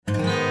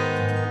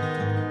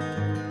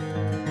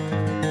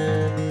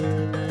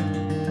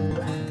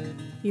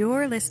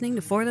You're listening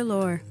to For the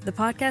Lore, the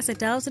podcast that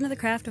delves into the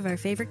craft of our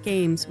favorite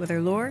games, whether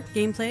lore,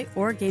 gameplay,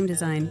 or game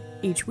design.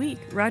 Each week,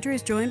 Roger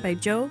is joined by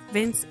Joe,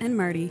 Vince, and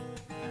Marty.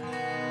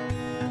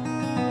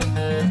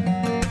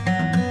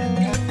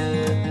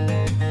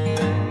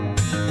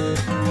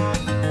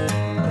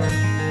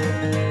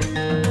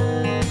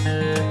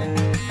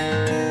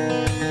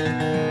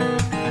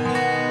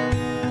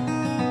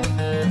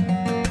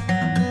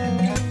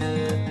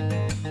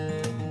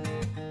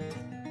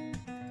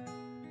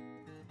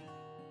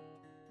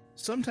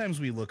 Sometimes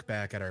we look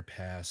back at our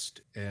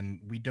past and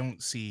we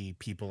don't see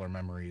people or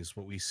memories.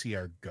 What we see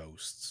are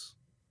ghosts.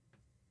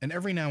 And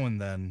every now and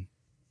then,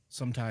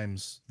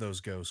 sometimes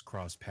those ghosts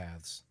cross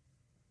paths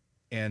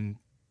and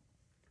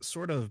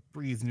sort of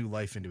breathe new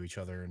life into each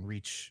other and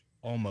reach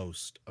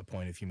almost a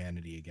point of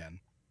humanity again.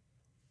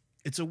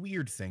 It's a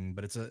weird thing,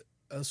 but it's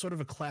a sort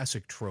of a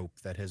classic trope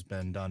that has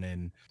been done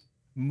in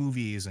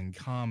movies and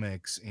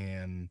comics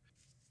and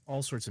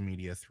all sorts of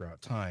media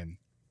throughout time.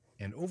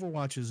 And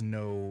Overwatch is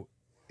no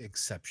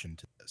exception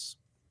to this.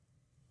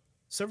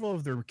 Several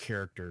of their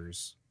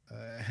characters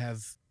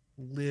have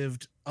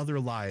lived other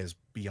lives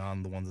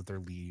beyond the ones that they're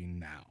leading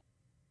now.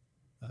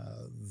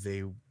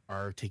 They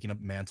are taking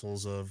up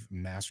mantles of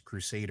masked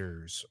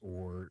crusaders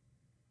or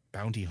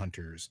bounty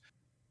hunters,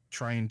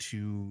 trying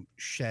to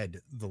shed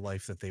the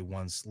life that they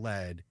once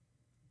led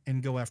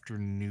and go after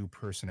new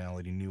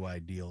personality, new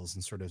ideals,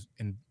 and sort of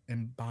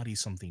embody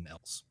something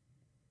else.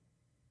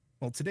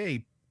 Well,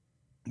 today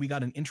we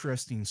got an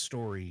interesting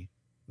story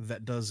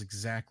that does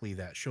exactly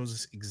that, shows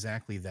us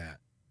exactly that.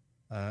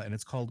 And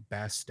it's called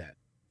Bastet.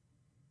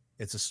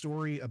 It's a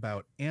story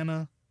about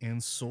Ana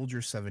and Soldier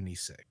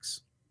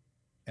 76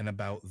 and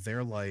about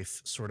their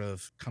life sort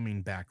of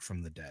coming back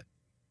from the dead.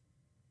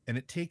 And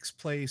it takes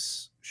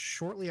place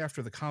shortly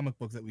after the comic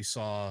book that we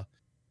saw,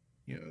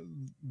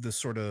 the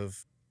sort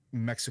of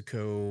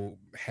Mexico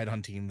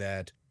headhunting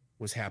that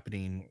was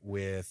happening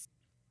with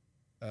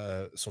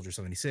Soldier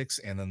 76,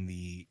 and then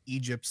the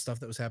Egypt stuff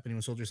that was happening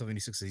with Soldier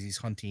 76 as he's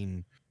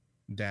hunting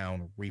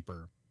down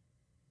Reaper.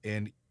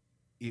 And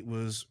it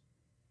was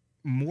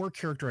more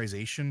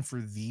characterization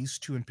for these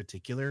two in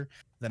particular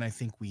than I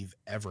think we've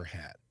ever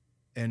had.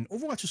 And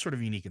Overwatch is sort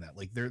of unique in that,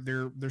 like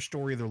their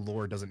story, their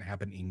lore doesn't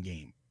happen in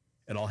game.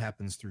 It all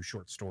happens through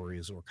short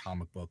stories or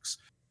comic books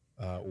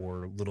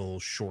or little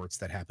shorts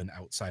that happen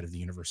outside of the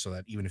universe, so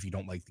that even if you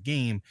don't like the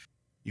game,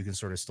 you can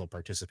sort of still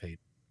participate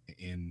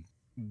in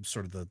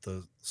sort of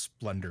the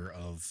splendor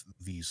of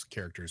these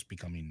characters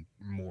becoming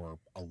more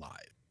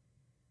alive.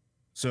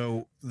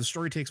 So the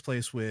story takes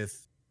place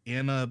with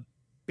Ana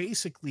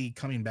basically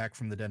coming back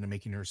from the dead and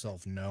making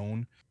herself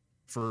known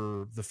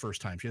for the first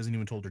time. She hasn't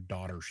even told her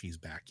daughter she's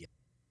back yet.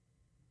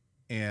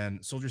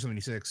 And Soldier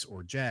 76,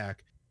 or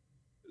Jack,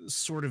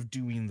 sort of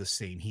doing the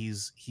same.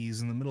 He's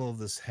in the middle of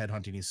this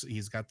headhunting.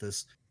 He's got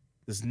this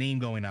name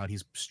going out.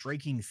 He's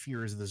striking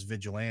fear as this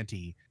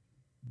vigilante,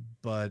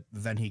 but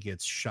then he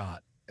gets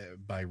shot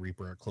by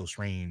Reaper at close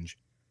range,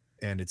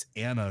 and it's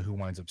Ana who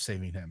winds up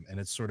saving him. And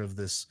it's sort of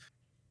this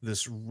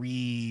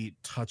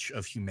retouch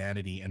of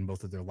humanity in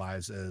both of their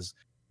lives as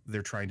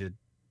they're trying to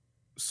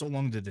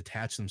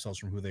detach themselves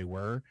from who they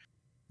were,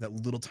 that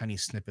little tiny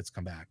snippets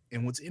come back.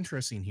 And what's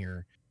interesting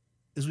here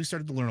is we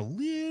started to learn a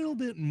little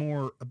bit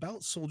more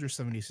about Soldier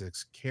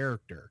 76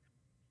 character.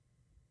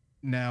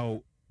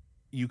 Now,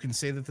 you can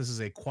say that this is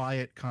a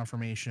quiet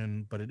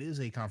confirmation, but it is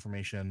a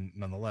confirmation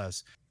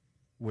nonetheless,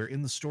 where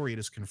in the story it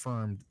is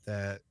confirmed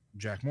that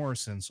Jack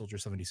Morrison, Soldier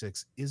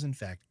 76, is in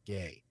fact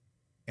gay.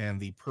 And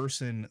the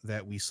person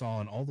that we saw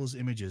in all those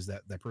images,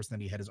 that person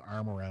that he had his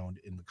arm around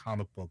in the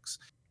comic books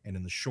and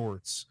in the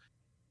shorts,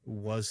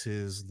 was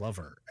his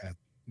lover, at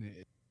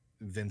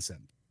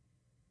Vincent.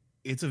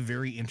 It's a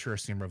very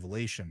interesting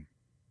revelation.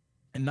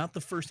 And not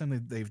the first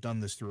time they've done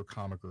this through a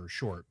comic or a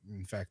short.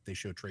 In fact, they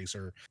show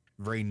Tracer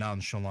very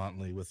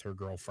nonchalantly with her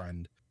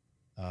girlfriend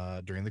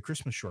during the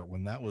Christmas short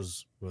when that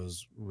was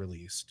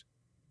released.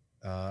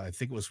 I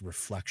think it was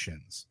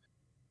Reflections,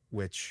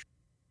 which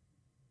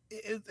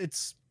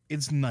it's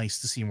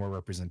nice to see more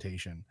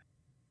representation.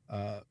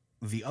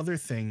 The other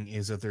thing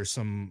is that there's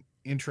some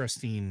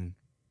interesting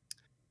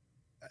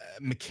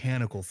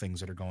mechanical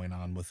things that are going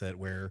on with it,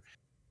 where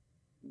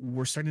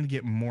we're starting to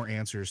get more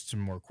answers to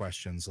more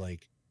questions.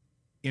 Like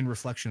in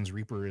Reflections,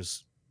 Reaper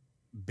is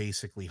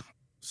basically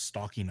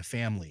stalking a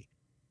family.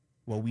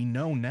 Well, we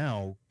know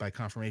now by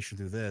confirmation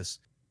through this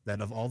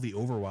that of all the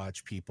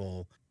Overwatch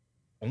people,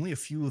 only a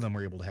few of them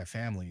were able to have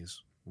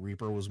families.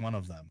 Reaper was one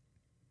of them,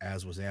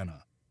 as was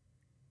Ana.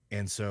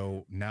 And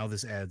so now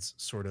this adds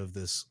sort of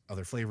this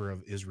other flavor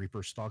of, is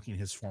Reaper stalking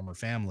his former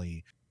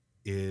family?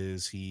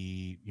 Is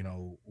he,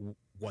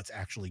 what's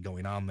actually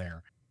going on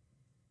there?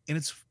 And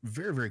it's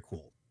very, very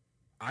cool.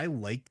 I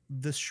liked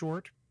this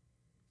short.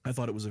 I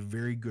thought it was a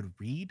very good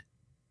read.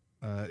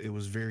 It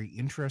was very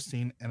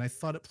interesting. And I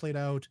thought it played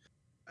out,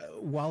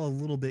 while a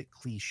little bit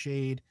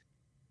cliched,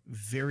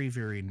 very,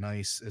 very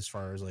nice as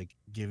far as like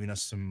giving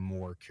us some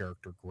more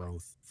character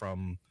growth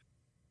from,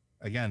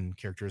 again,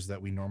 characters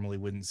that we normally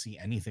wouldn't see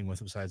anything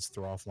with besides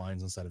throw off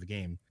lines inside of a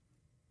game.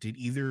 Did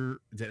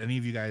any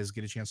of you guys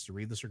get a chance to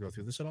read this or go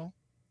through this at all?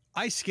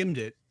 I skimmed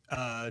it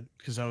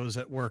because I was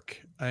at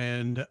work,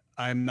 and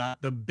I'm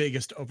not the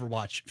biggest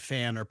Overwatch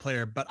fan or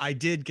player, but I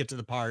did get to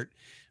the part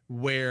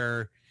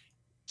where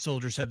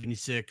Soldier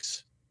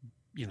 76,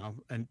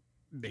 and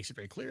makes it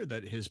very clear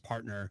that his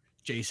partner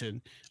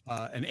Jason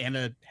and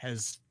Anna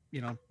has,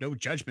 no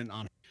judgment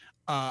on it.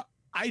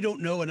 I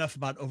don't know enough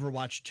about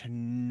Overwatch to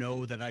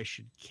know that I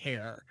should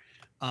care,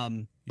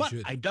 but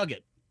I dug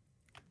it,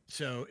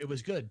 so it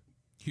was good.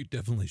 You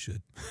definitely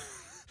should.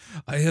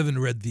 I haven't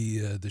read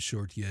the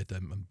short yet.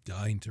 I'm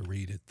dying to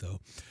read it, though.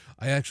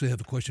 I actually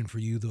have a question for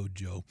you, though,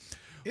 Joe.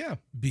 Yeah.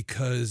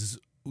 Because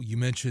you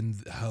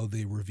mentioned how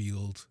they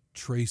revealed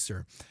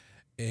Tracer,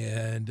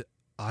 and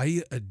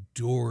I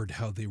adored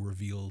how they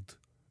revealed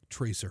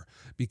Tracer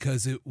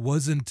because it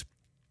wasn't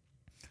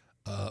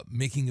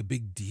making a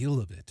big deal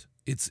of it.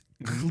 It's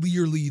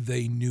clearly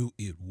they knew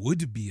it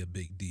would be a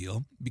big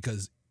deal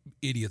because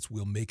idiots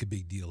will make a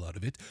big deal out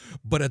of it,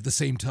 but at the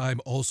same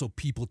time also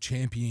people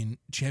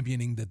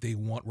championing that they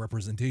want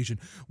representation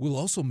will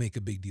also make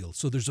a big deal.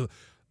 So there's a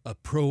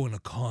pro and a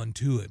con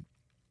to it,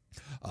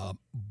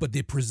 but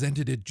they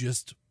presented it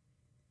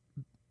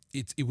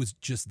it was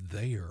just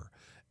there,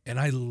 and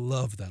I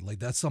love that. Like,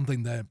 that's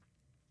something that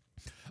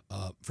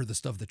for the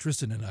stuff that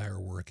Tristan and I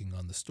are working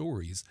on, the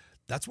stories,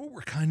 that's what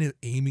we're kind of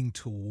aiming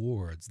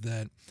towards,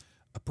 that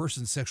a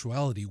person's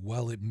sexuality,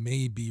 while it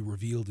may be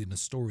revealed in a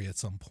story at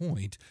some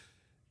point,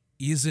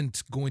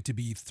 isn't going to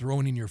be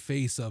thrown in your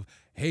face of,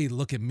 hey,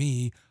 look at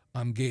me,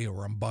 I'm gay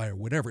or I'm bi or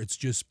whatever. It's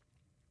just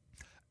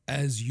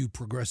as you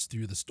progress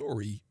through the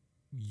story,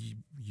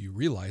 you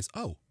realize,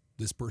 oh,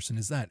 this person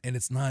is that. And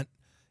it's not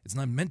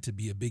meant to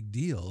be a big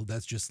deal.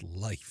 That's just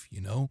life,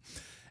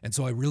 And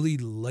so I really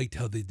liked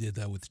how they did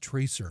that with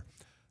Tracer.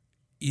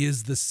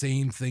 Is the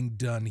same thing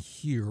done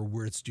here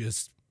where it's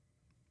just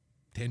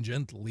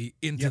tangentially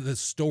into the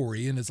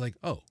story, and it's like,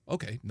 oh,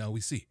 okay, now we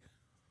see.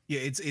 Yeah,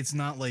 it's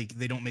not like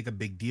they don't make a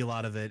big deal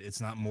out of it. It's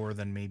not more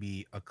than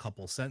maybe a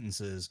couple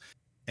sentences,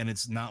 and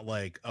it's not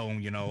like, oh,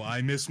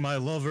 I miss my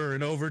lover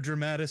and over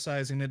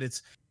dramatizing it.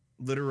 It's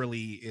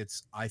literally,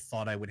 I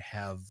thought I would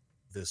have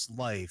this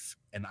life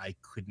and I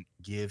couldn't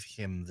give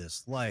him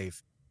this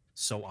life,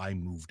 so I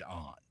moved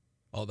on.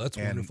 Oh, that's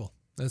wonderful.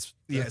 That's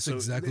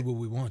exactly what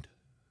we want.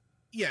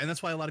 Yeah, and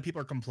that's why a lot of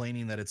people are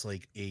complaining that it's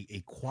like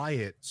a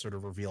quiet sort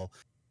of reveal.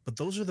 But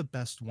those are the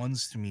best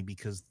ones to me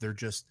because they're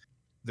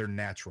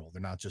natural.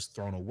 They're not just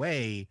thrown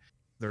away.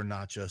 They're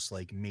not just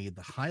like made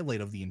the highlight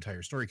of the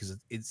entire story, because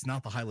it's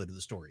not the highlight of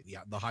the story.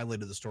 The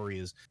highlight of the story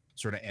is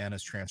sort of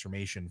Anna's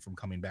transformation from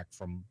coming back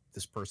from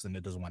this person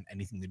that doesn't want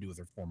anything to do with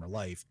her former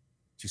life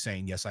to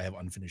saying, yes, I have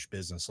unfinished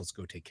business. Let's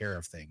go take care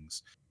of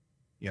things.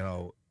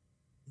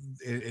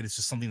 It's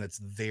just something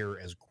that's there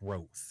as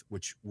growth,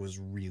 which was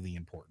really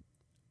important.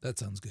 That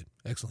sounds good.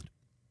 Excellent.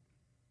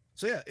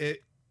 So yeah,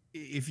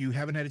 if you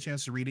haven't had a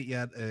chance to read it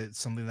yet, it's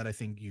something that I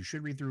think you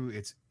should read through.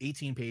 It's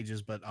 18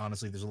 pages, but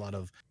honestly, there's a lot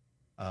of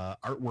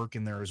artwork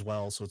in there as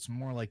well. So it's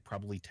more like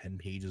probably 10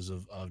 pages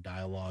of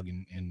dialogue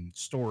and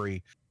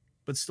story,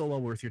 but still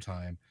well worth your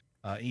time.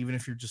 Even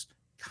if you're just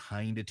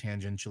kind of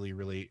tangentially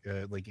really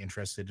like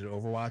interested in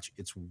Overwatch,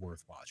 it's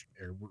worth watching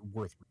or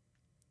worth reading.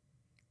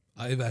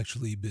 I've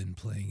actually been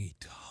playing a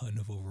ton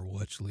of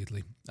Overwatch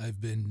lately. I've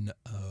been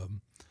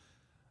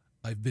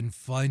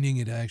finding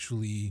it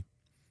actually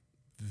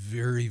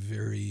very,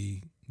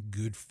 very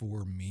good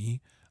for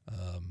me.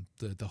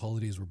 The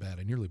holidays were bad.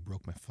 I nearly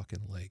broke my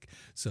fucking leg.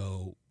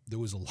 So there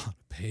was a lot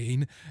of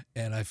pain.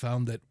 And I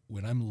found that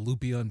when I'm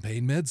loopy on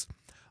pain meds,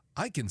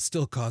 I can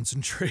still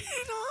concentrate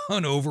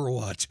on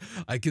Overwatch.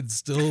 I can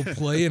still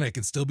play and I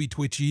can still be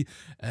twitchy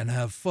and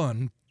have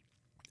fun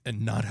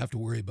and not have to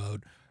worry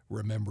about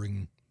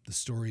remembering the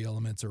story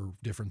elements or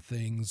different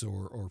things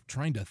or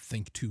trying to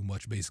think too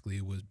much, basically,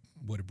 was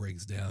what it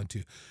breaks down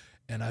to.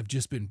 And I've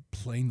just been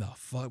playing the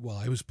fuck. Well,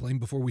 I was playing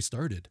before we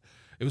started.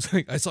 It was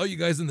like, I saw you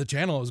guys in the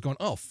channel. I was going,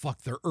 oh,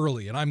 fuck, they're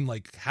early. And I'm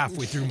like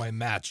halfway through my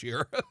match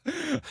here.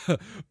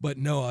 But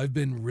no, I've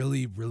been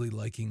really, really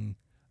liking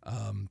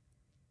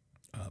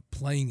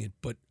playing it.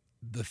 But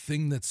the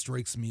thing that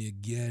strikes me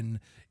again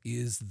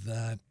is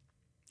that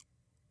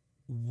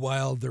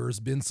while there has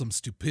been some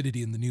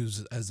stupidity in the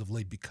news as of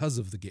late because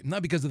of the game,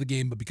 not because of the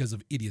game, but because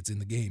of idiots in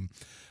the game,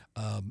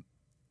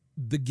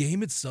 the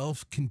game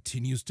itself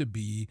continues to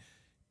be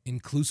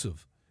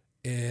inclusive,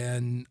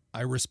 and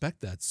I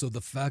respect that. So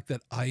the fact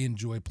that I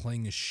enjoy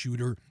playing a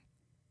shooter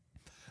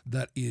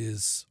that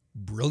is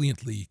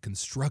brilliantly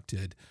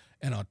constructed,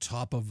 and on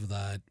top of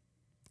that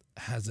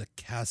has a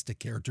cast of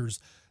characters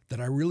that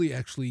I really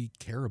actually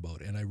care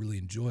about and I really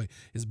enjoy,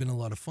 has been a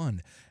lot of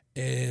fun.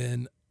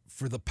 And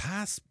for the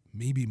past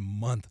maybe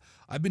month,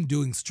 I've been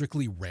doing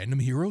strictly random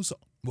heroes.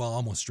 Well,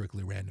 almost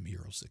strictly random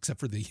heroes, except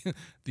for the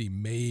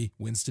Mei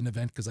Winston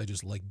event, because I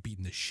just like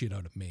beating the shit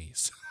out of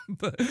Meis.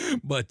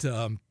 but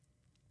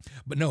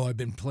no, I've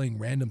been playing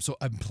random. So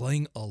I'm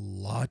playing a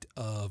lot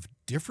of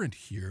different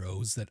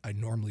heroes that I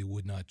normally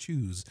would not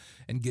choose,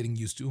 and getting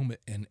used to them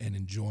and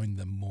enjoying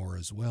them more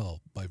as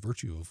well by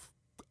virtue of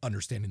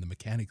understanding the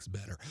mechanics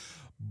better.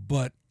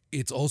 But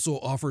it's also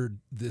offered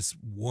this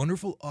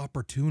wonderful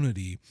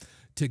opportunity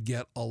to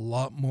get a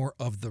lot more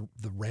of the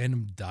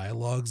random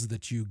dialogues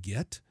that you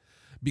get,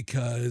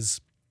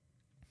 because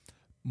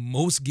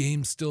most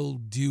games still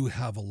do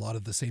have a lot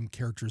of the same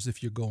characters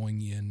if you're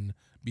going in,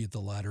 be it the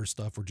ladder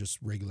stuff or just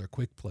regular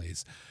quick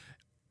plays.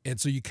 And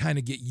so you kind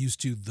of get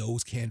used to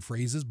those canned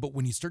phrases. But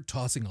when you start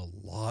tossing a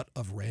lot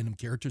of random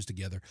characters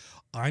together,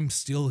 I'm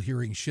still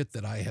hearing shit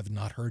that I have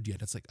not heard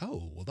yet. It's like,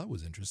 oh, well, that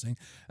was interesting.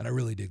 And I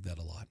really dig that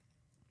a lot.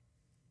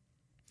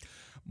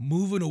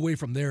 Moving away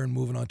from there and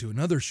moving on to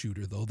another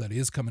shooter, though, that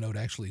is coming out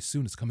actually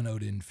soon. It's coming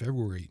out in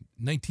February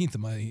 19th.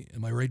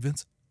 Am I right,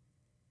 Vince?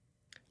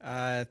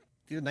 The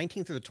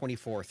 19th or the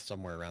 24th,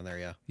 somewhere around there,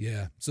 yeah.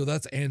 Yeah, so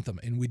that's Anthem,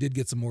 and we did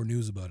get some more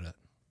news about it.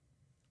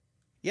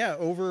 Yeah,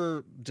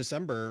 over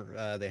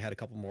December, they had a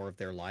couple more of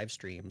their live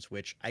streams,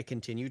 which I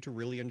continue to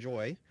really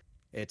enjoy.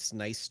 It's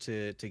nice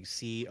to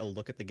see a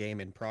look at the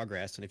game in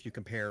progress, and if you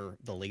compare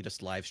the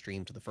latest live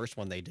stream to the first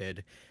one they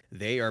did,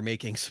 they are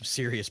making some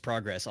serious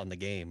progress on the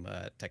game,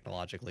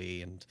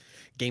 technologically and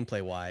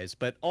gameplay-wise.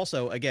 But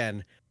also,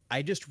 again,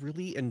 I just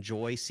really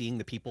enjoy seeing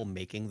the people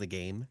making the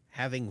game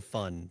having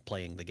fun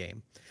playing the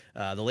game.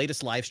 The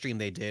latest live stream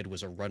they did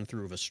was a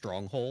run-through of a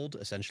Stronghold,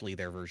 essentially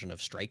their version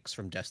of Strikes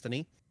from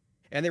Destiny.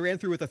 And they ran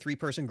through with a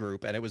 3-person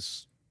group, and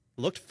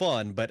looked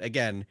fun, but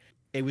again,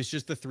 it was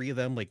just the three of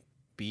them, like,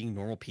 being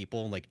normal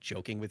people and, like,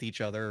 joking with each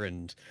other,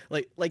 and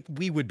like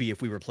we would be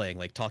if we were playing,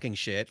 like, talking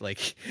shit.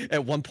 Like,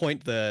 at one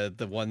point,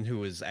 the one who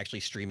was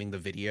actually streaming the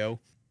video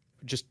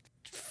just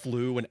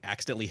flew and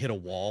accidentally hit a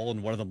wall,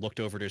 and one of them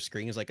looked over to his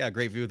screen. He's like,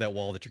 great view of that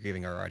wall that you're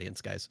giving our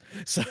audience, guys.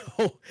 So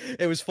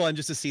it was fun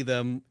just to see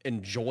them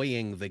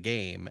enjoying the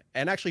game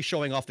and actually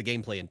showing off the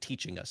gameplay and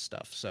teaching us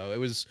stuff. So it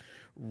was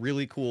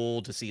really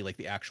cool to see, like,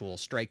 the actual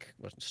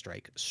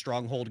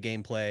Stronghold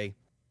gameplay.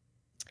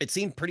 It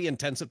seemed pretty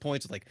intense at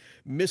points, with, like,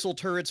 missile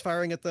turrets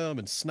firing at them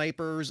and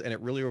snipers, and it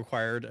really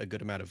required a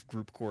good amount of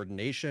group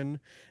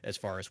coordination as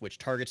far as which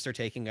targets they're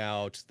taking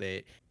out.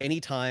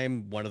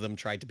 Anytime one of them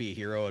tried to be a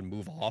hero and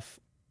move off,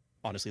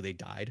 honestly, they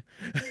died.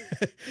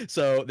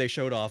 So they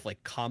showed off,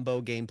 like,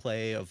 combo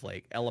gameplay of,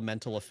 like,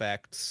 elemental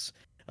effects.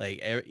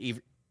 Like,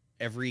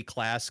 every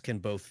class can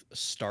both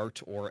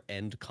start or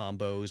end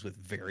combos with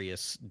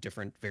various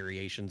different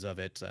variations of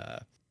it.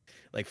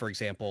 Like, for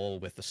example,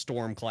 with the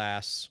Storm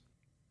class,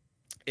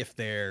 if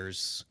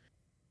there's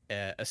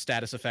a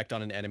status effect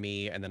on an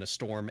enemy and then a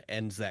storm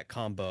ends that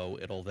combo,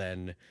 it'll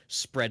then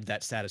spread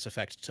that status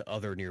effect to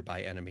other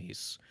nearby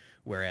enemies.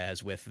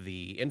 Whereas with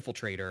the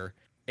Infiltrator,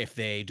 if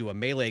they do a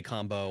melee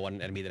combo on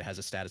an enemy that has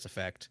a status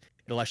effect,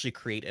 it'll actually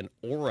create an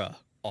aura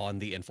on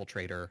the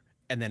Infiltrator,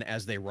 and then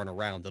as they run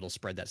around, it'll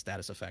spread that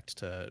status effect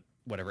to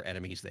whatever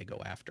enemies they go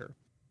after.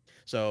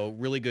 So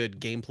really good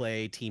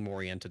gameplay,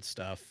 team-oriented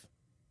stuff.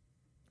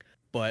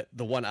 But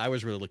the one I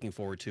was really looking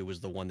forward to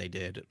was the one they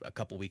did a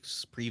couple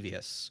weeks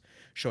previous,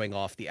 showing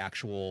off the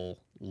actual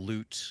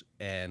loot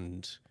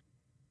and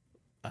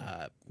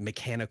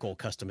mechanical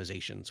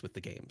customizations with the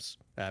games.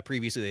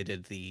 Previously, they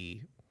did the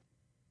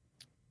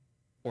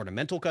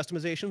ornamental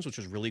customizations, which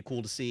was really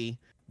cool to see.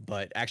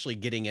 But actually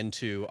getting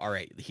into, all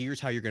right, here's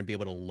how you're going to be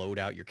able to load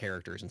out your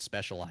characters and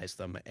specialize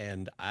them.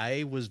 And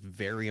I was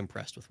very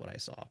impressed with what I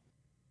saw.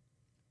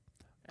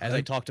 As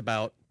I talked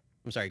about,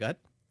 I'm sorry, go ahead.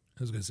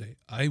 I was going to say,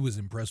 I was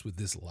impressed with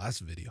this last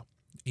video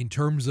in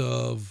terms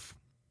of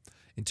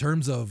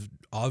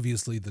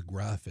obviously the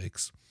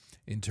graphics,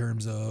 in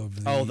terms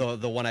of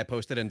the one I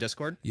posted in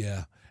Discord.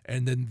 Yeah,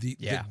 and then the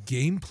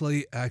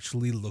gameplay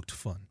actually looked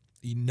fun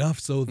enough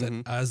so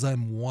that as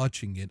I'm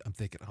watching it, I'm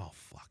thinking, oh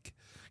fuck,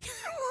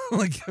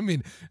 like, I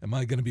mean, am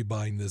I going to be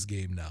buying this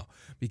game now?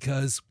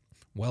 Because,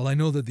 well, I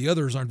know that the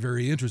others aren't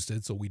very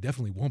interested, so we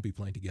definitely won't be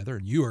playing together,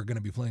 and you are going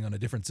to be playing on a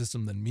different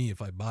system than me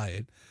if I buy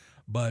it,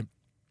 but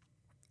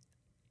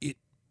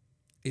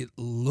it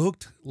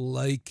looked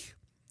like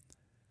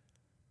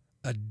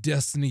a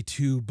Destiny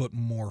 2, but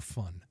more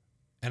fun.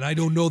 And I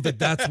don't know that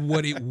that's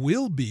what it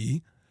will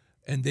be.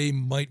 And they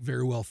might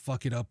very well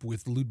fuck it up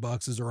with loot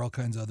boxes or all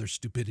kinds of other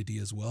stupidity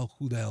as well.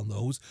 Who the hell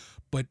knows?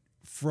 But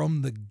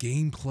from the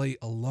gameplay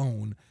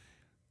alone,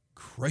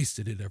 Christ,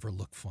 did it ever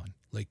look fun.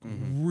 Like,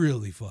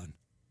 really fun.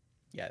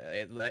 Yeah,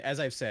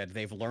 as I've said,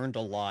 they've learned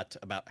a lot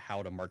about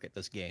how to market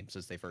this game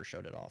since they first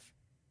showed it off.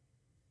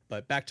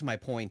 But back to my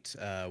point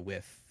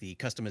with the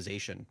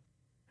customization.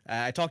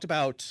 I talked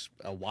about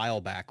a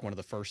while back, one of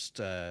the first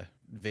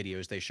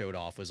videos they showed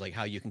off was like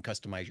how you can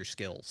customize your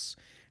skills.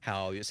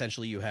 How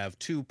essentially you have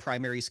 2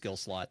 primary skill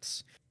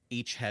slots.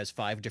 Each has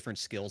 5 different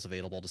skills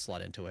available to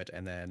slot into it,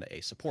 and then a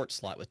support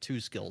slot with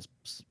 2 skills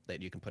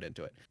that you can put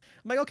into it.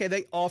 I'm like, okay,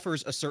 that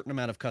offers a certain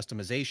amount of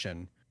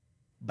customization,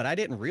 but I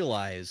didn't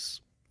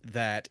realize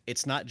that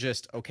it's not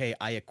just, okay,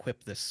 I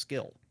equip this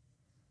skill.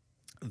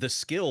 The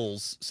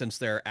skills, since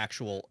they're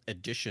actual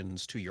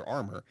additions to your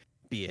armor,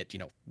 be it,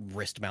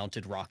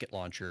 wrist-mounted rocket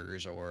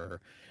launchers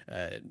or,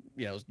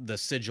 the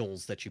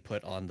sigils that you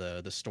put on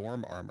the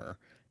storm armor,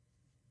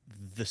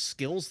 the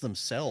skills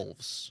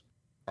themselves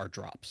are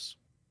drops.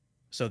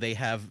 So they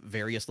have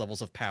various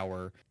levels of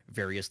power,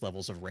 various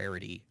levels of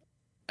rarity,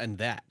 and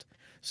that.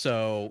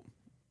 So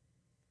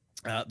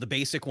the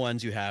basic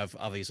ones you have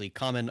obviously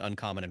common,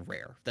 uncommon, and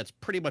rare. That's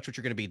pretty much what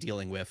you're going to be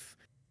dealing with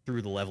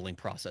through the leveling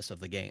process of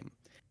the game.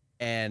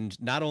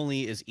 And not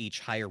only is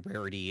each higher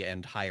rarity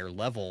and higher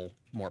level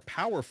more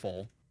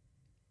powerful,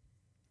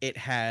 it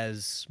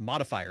has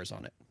modifiers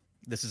on it.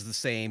 This is the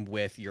same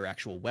with your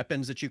actual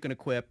weapons that you can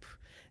equip,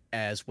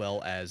 as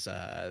well as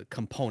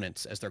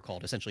components, as they're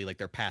called, essentially like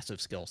their passive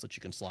skills that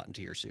you can slot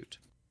into your suit.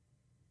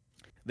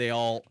 They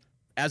all,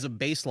 as a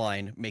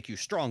baseline, make you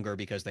stronger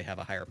because they have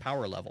a higher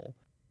power level,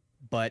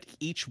 but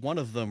each one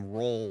of them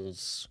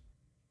rolls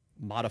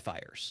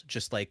modifiers,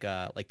 just like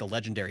the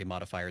legendary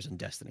modifiers in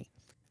Destiny.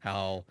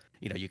 How,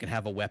 you can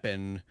have a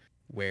weapon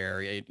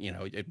where it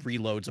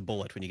reloads a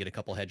bullet when you get a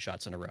couple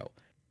headshots in a row.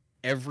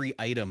 Every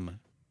item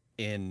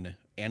in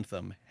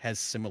Anthem has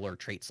similar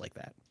traits like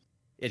that.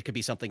 It could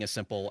be something as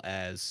simple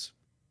as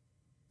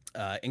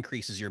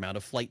increases your amount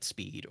of flight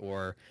speed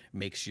or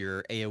makes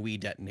your AoE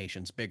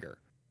detonations bigger.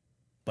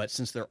 But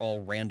since they're all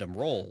random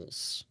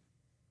rolls,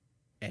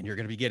 and you're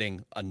going to be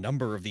getting a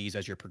number of these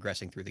as you're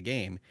progressing through the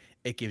game,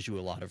 it gives you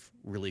a lot of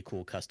really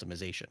cool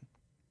customization.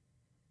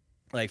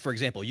 Like, for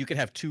example, you could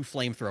have 2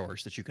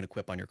 flamethrowers that you can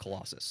equip on your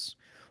Colossus.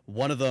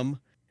 One of them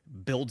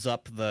builds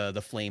up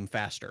the flame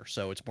faster,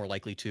 so it's more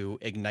likely to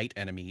ignite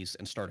enemies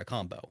and start a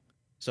combo.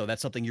 So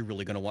that's something you're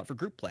really going to want for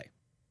group play.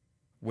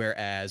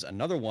 Whereas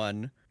another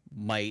one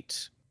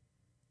might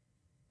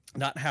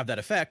not have that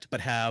effect,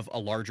 but have a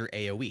larger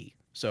AoE.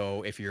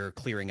 So if you're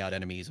clearing out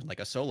enemies in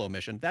like a solo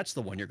mission, that's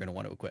the one you're going to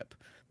want to equip.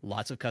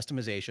 Lots of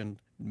customization,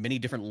 many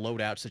different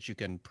loadouts that you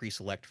can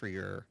pre-select for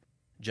your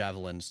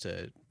javelins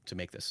to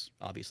make this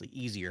obviously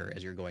easier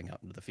as you're going out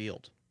into the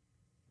field.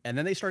 And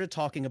then they started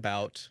talking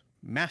about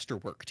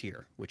Masterwork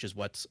tier, which is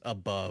what's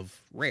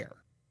above rare.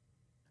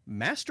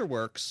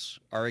 Masterworks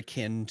are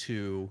akin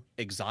to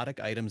exotic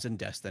items in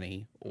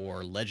Destiny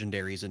or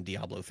legendaries in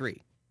Diablo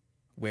 3,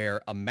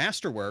 where a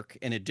Masterwork,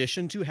 in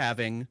addition to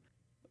having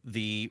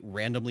the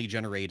randomly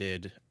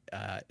generated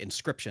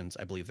inscriptions,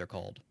 I believe they're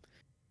called,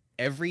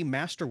 every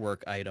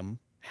Masterwork item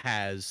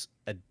has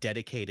a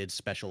dedicated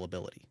special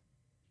ability.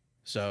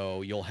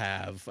 So you'll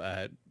have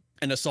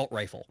an assault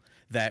rifle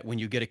that when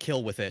you get a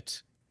kill with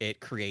it, it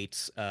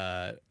creates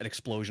an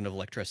explosion of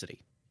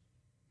electricity.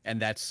 And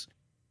that's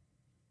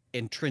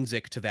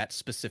intrinsic to that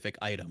specific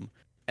item.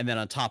 And then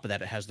on top of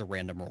that, it has the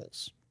random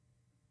rolls.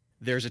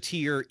 There's a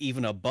tier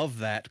even above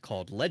that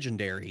called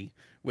legendary,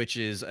 which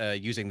is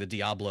using the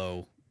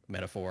Diablo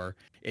metaphor.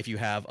 If you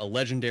have a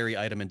legendary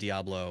item in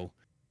Diablo,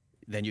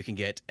 then you can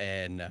get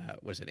an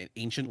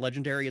ancient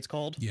legendary, it's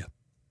called? Yeah.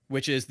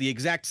 Which is the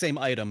exact same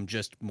item,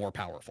 just more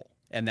powerful.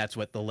 And that's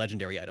what the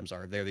legendary items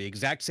are. They're the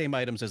exact same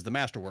items as the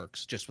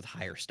Masterworks, just with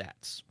higher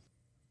stats.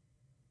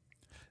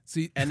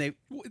 See, and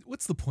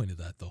what's the point of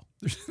that, though?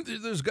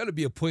 There's got to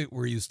be a point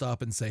where you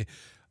stop and say,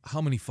 how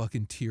many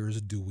fucking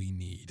tiers do we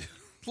need?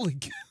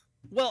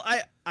 Well,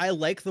 I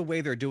like the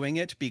way they're doing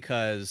it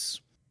because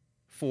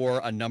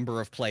for a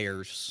number of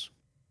players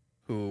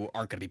who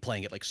aren't going to be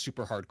playing it like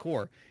super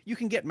hardcore, you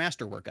can get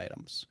Masterwork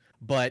items.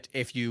 But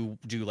if you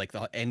do like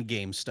the end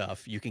game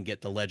stuff, you can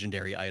get the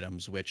legendary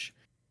items, which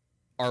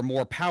are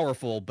more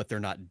powerful, but they're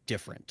not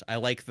different. I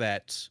like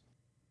that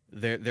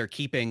they're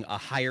keeping a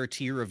higher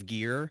tier of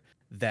gear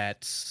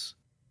that's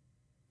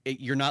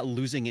you're not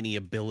losing any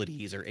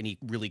abilities or any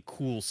really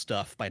cool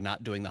stuff by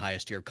not doing the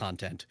highest tier of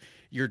content.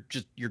 Your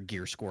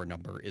gear score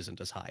number isn't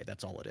as high.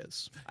 That's all it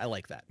is. I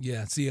like that.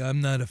 Yeah, see, I'm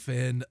not a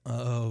fan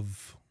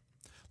of,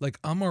 like,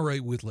 I'm all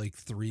right with like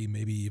 3,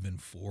 maybe even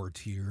 4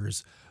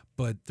 tiers,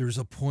 but there's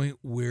a point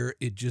where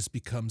it just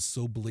becomes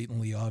so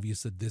blatantly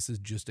obvious that this is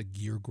just a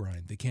gear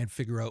grind. They can't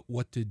figure out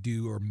what to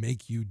do or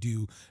make you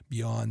do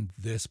beyond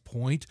this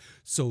point.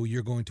 So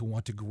you're going to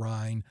want to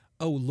grind.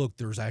 Oh, look,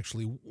 there's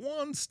actually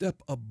one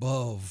step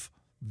above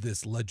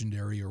this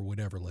legendary or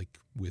whatever, like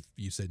with,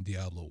 you said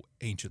Diablo,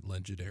 ancient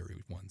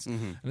legendary ones.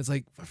 Mm-hmm. And it's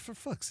like, for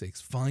fuck's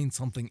sakes, find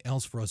something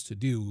else for us to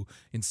do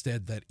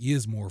instead that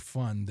is more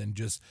fun than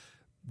just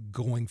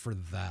going for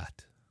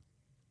that.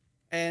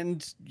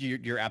 And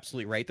you're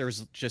absolutely right.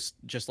 There's just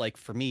like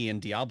for me in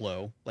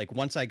Diablo, like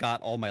once I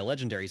got all my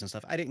legendaries and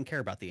stuff, I didn't care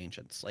about the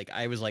ancients. Like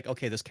I was like,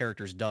 okay, this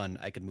character's done.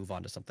 I could move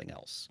on to something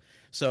else.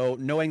 So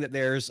knowing that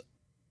there's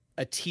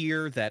a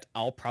tier that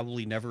I'll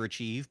probably never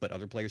achieve, but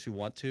other players who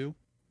want to,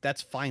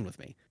 that's fine with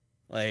me.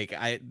 Like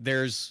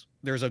there's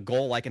a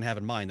goal I can have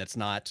in mind that's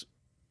not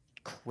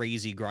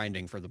crazy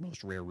grinding for the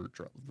most rare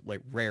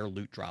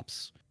loot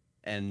drops,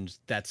 and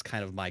that's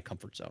kind of my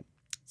comfort zone.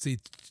 See,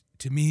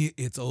 to me,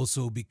 it's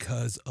also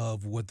because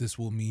of what this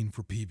will mean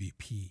for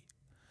PvP.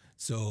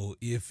 So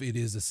if it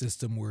is a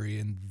system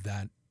wherein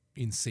that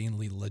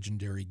insanely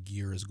legendary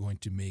gear is going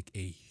to make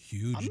a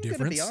huge difference. I'm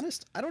going to be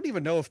honest, I don't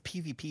even know if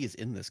PvP is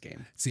in this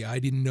game. See, I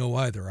didn't know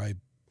either.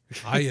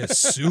 I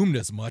assumed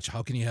as much.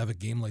 How can you have a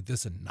game like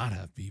this and not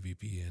have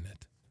PvP in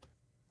it?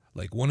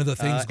 Like one of the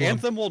things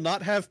Anthem will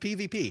not have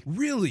PvP.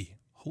 Really?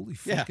 Holy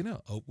fucking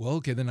hell. Oh, well,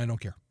 okay, then I don't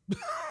care.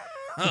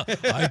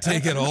 I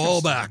take it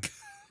all back.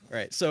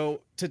 Right.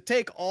 So to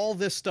take all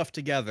this stuff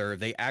together,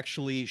 they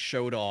actually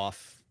showed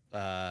off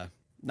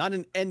not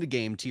an end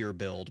game tier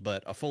build,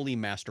 but a fully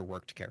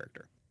masterworked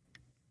character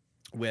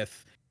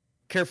with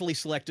carefully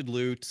selected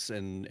loots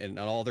and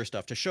all their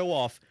stuff to show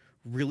off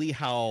really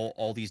how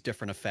all these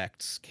different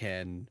effects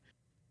can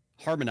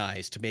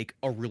harmonize to make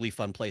a really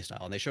fun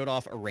playstyle. And they showed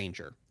off a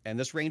ranger, and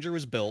this ranger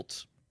was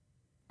built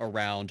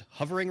around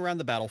hovering around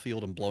the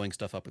battlefield and blowing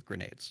stuff up with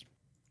grenades,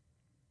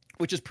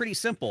 which is pretty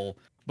simple.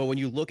 But when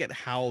you look at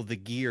how the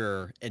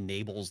gear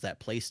enables that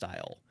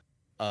playstyle,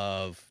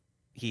 of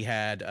he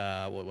had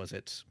what was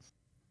it?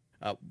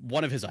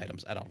 One of his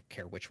items, I don't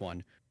care which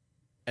one.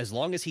 As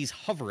long as he's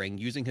hovering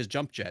using his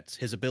jump jets,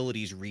 his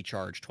abilities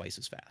recharge twice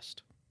as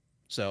fast.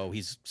 So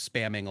he's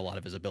spamming a lot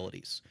of his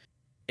abilities.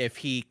 If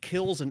he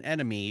kills an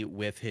enemy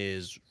with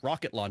his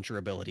rocket launcher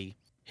ability,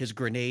 his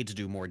grenades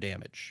do more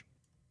damage.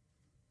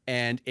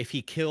 And if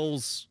he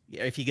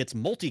gets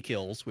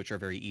multi-kills, which are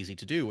very easy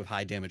to do with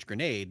high damage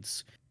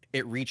grenades,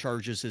 it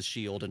recharges his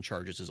shield and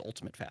charges his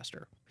ultimate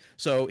faster.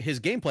 So his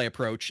gameplay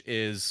approach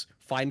is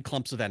find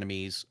clumps of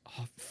enemies,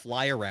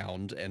 fly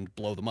around, and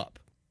blow them up.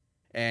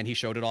 And he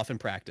showed it off in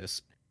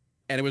practice.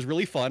 And it was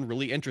really fun,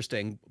 really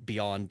interesting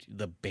beyond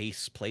the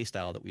base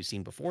playstyle that we've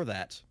seen before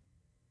that.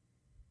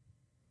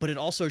 But it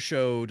also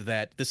showed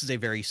that this is a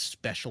very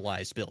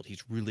specialized build.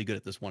 He's really good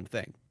at this one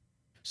thing.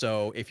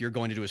 So if you're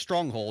going to do a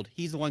stronghold,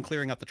 he's the one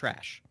clearing up the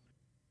trash.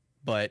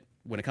 But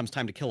when it comes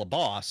time to kill a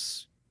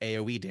boss,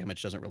 AoE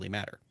damage doesn't really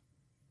matter.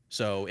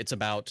 So it's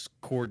about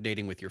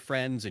coordinating with your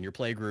friends and your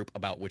play group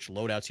about which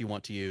loadouts you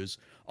want to use.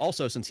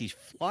 Also, since he's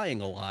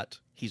flying a lot,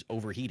 he's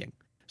overheating.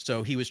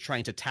 So he was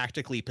trying to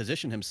tactically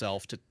position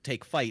himself to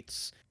take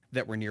fights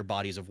that were near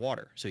bodies of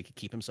water so he could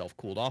keep himself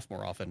cooled off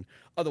more often.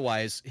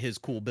 Otherwise, his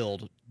cool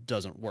build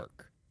doesn't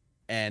work.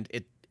 And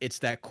it's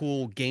that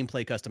cool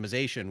gameplay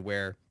customization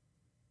where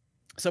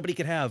somebody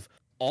could have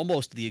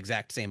almost the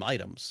exact same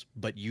items,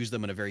 but use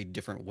them in a very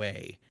different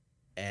way.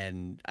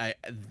 And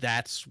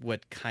that's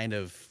what kind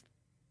of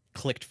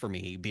clicked for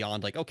me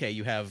beyond like, okay,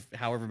 you have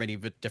however many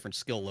different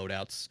skill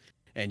loadouts,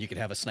 and you could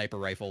have a sniper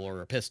rifle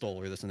or a pistol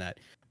or this and that.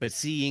 But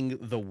seeing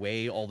the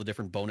way all the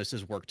different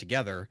bonuses work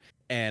together,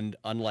 and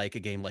unlike a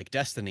game like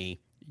Destiny,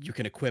 you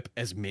can equip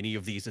as many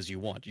of these as you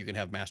want. You can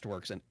have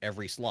Masterworks in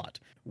every slot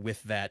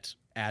with that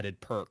added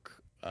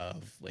perk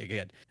of, like,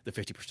 again, the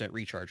 50%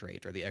 recharge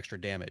rate or the extra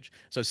damage.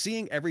 So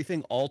seeing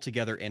everything all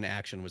together in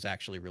action was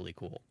actually really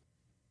cool.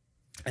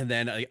 And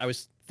then I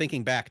was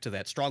thinking back to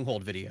that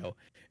Stronghold video,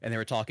 and they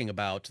were talking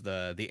about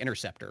the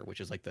Interceptor, which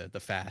is like the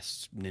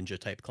fast ninja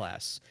type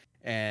class.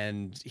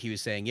 And he was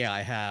saying, yeah,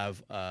 I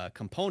have a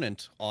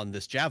component on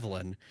this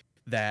Javelin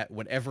that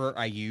whenever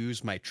I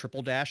use my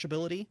triple dash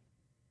ability,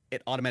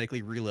 it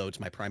automatically reloads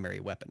my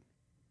primary weapon.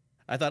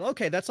 I thought,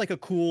 okay, that's like a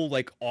cool,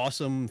 like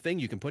awesome thing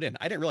you can put in.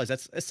 I didn't realize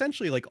that's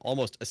essentially like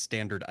almost a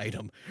standard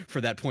item for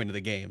that point of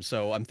the game.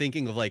 So I'm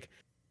thinking of like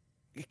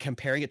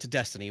comparing it to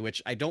Destiny,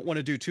 which I don't want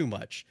to do too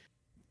much.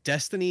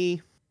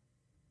 Destiny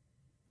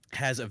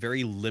has a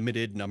very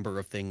limited number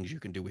of things you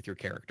can do with your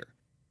character.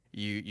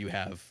 You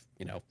have,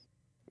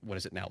 what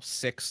is it now?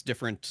 3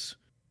 different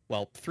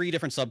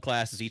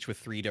subclasses, each with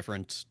 3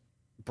 different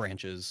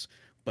branches,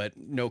 but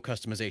no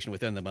customization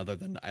within them other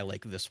than I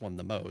like this one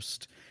the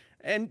most.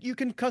 And you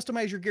can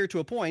customize your gear to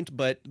a point,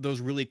 but those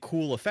really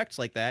cool effects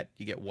like that,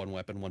 you get 1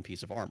 weapon, 1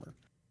 piece of armor.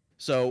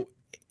 So,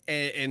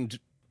 and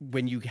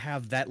when you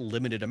have that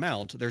limited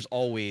amount, there's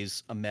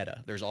always a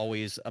meta. There's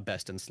always a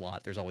best in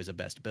slot. There's always a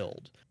best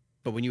build.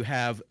 But when you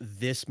have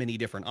this many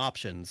different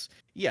options,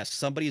 yes,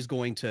 somebody's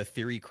going to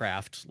theory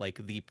craft like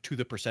to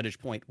the percentage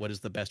point, what is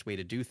the best way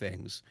to do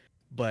things.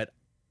 But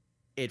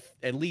it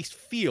at least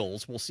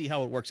feels, we'll see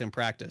how it works in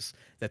practice,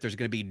 that there's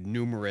going to be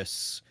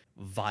numerous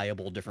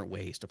viable different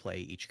ways to play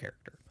each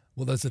character.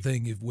 Well, that's the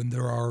thing. When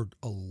there are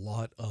a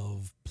lot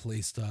of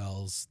play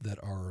styles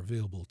that are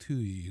available to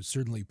you,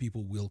 certainly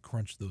people will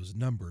crunch those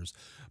numbers.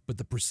 But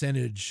the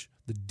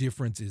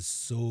difference is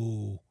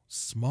so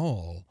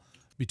small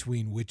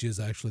between which is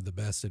actually the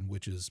best and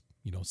which is,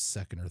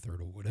 second or third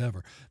or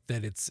whatever,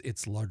 that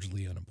it's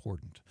largely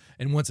unimportant.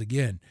 And once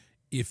again,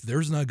 if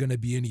there's not going to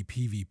be any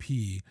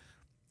PvP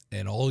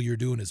and all you're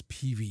doing is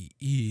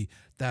PvE,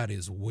 that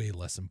is way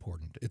less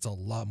important. It's a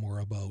lot more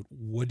about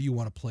what do you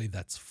want to play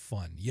that's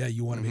fun. Yeah,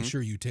 you want to make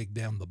sure you take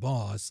down the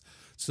boss,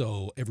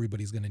 so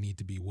everybody's going to need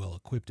to be well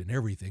equipped in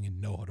everything and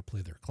know how to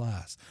play their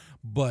class.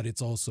 But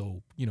it's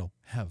also,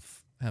 have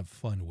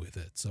fun with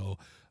it. So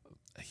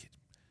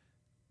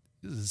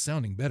this is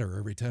sounding better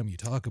every time you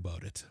talk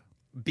about it.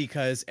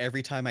 Because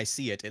every time I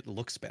see it, it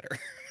looks better.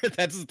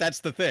 That's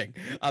the thing.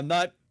 I'm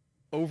not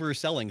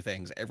overselling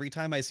things. Every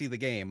time I see the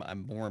game,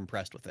 I'm more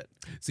impressed with it.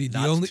 See,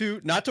 not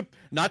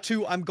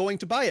to I'm going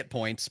to buy it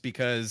points,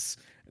 because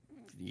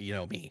you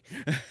know me.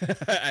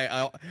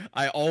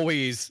 I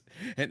always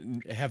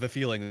have a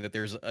feeling that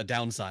there's a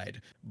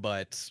downside,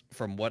 but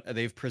from what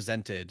they've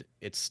presented,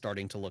 it's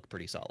starting to look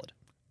pretty solid.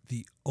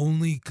 The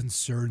only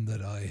concern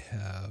that I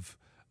have,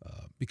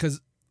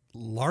 because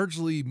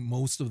largely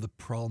most of the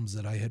problems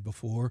that I had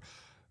before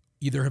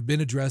either have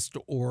been addressed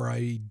or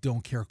I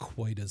don't care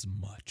quite as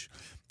much.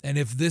 And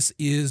if this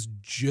is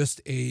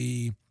just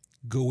a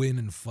go in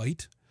and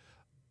fight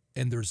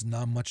and there's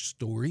not much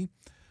story,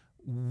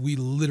 we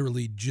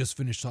literally just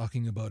finished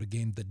talking about a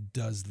game that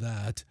does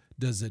that,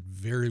 does it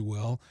very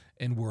well,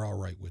 and we're all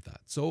right with that.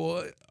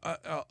 So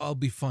I'll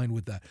be fine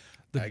with that.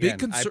 The Again, big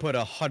concern, I put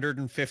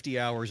 150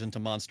 hours into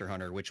Monster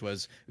Hunter, which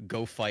was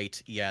go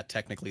fight. Yeah,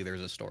 technically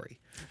there's a story.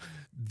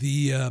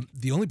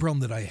 the only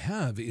problem that I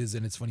have is,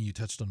 and it's funny you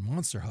touched on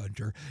Monster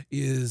Hunter,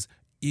 is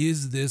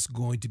this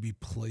going to be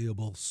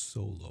playable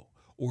solo?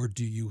 Or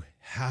do you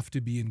have to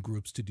be in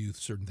groups to do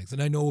certain things?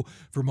 And I know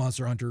for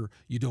Monster Hunter,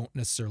 you don't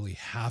necessarily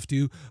have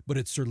to, but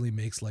it certainly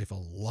makes life a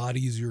lot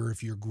easier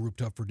if you're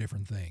grouped up for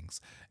different things.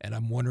 And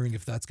I'm wondering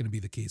if that's going to be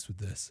the case with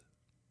this.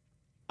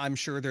 I'm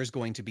sure there's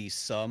going to be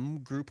some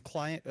group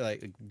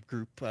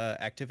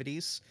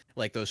activities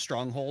like those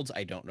strongholds.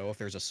 I don't know if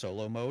there's a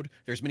solo mode.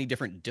 There's many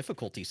different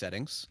difficulty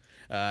settings.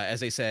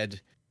 As I said,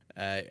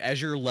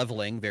 as you're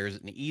leveling, there's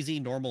an easy,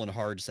 normal, and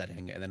hard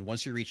setting, and then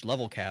once you reach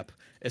level cap,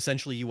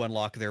 essentially you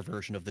unlock their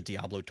version of the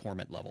Diablo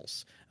Torment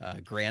levels,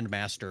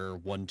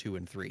 Grandmaster 1, 2,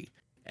 and 3.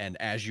 And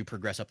as you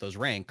progress up those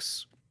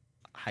ranks,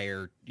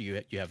 higher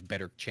you have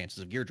better chances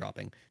of gear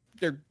dropping.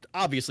 They're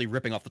obviously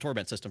ripping off the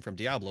Torment system from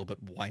Diablo, but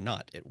why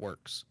not? It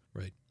works.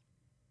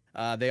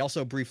 Right. They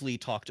also briefly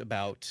talked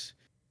about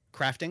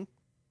crafting.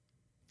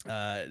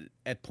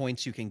 At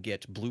points you can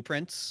get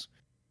blueprints,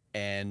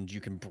 and you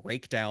can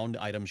break down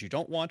items you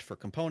don't want for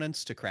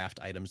components to craft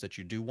items that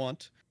you do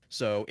want.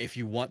 So if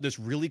you want this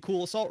really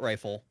cool assault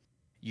rifle,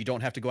 you don't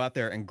have to go out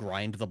there and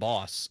grind the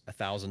boss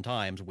 1,000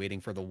 times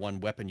waiting for the one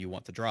weapon you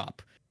want to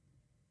drop.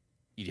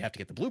 You have to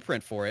get the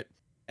blueprint for it,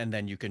 and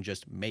then you can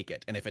just make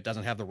it. And if it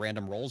doesn't have the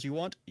random rolls you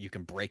want, you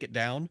can break it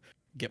down,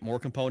 get more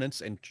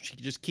components, and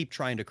just keep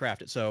trying to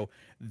craft it. So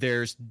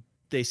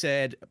they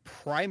said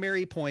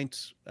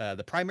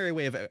the primary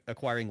way of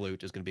acquiring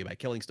loot is going to be by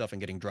killing stuff and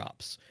getting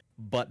drops.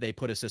 But they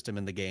put a system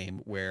in the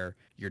game where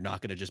you're not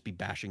going to just be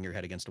bashing your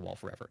head against a wall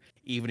forever.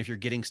 Even if you're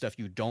getting stuff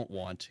you don't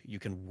want, you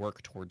can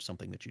work towards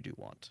something that you do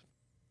want.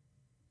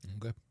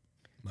 Okay.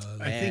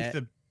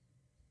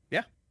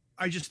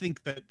 I just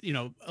think that,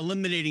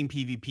 eliminating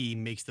PvP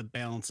makes the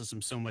balance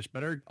system so much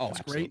better. Oh,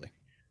 That's absolutely. great.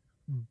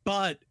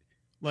 But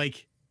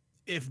like,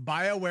 if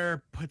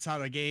BioWare puts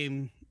out a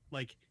game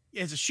like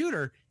as a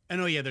shooter, I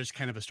know, there's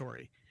kind of a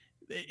story.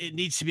 It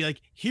needs to be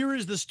like, here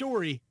is the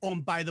story. Oh,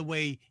 and by the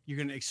way, you're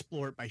going to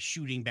explore it by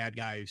shooting bad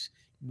guys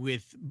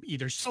with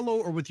either solo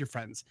or with your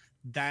friends.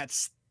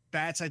 That's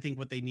I think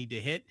what they need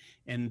to hit.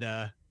 And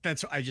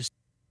that's,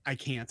 I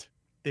can't.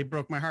 They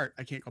broke my heart.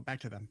 I can't go back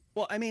to them.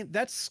 Well, I mean,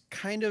 that's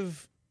kind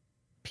of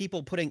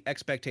people putting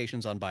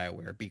expectations on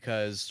BioWare,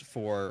 because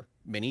for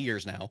many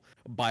years now,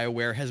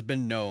 BioWare has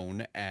been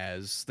known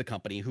as the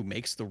company who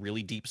makes the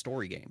really deep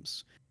story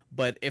games.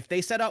 But if they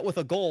set out with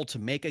a goal to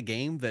make a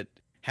game that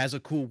has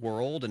a cool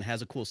world and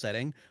has a cool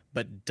setting,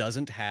 but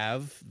doesn't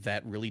have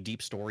that really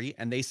deep story,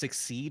 and they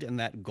succeed in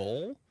that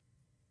goal,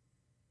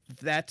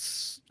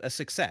 that's a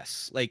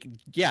success. Like,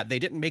 yeah, they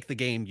didn't make the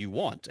game you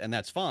want, and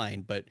that's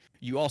fine, but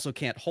you also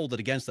can't hold it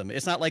against them.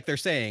 It's not like they're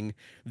saying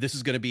this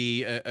is going to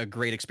be a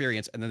great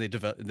experience, and then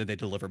they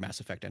deliver Mass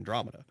Effect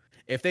Andromeda.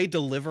 If they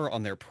deliver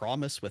on their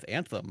promise with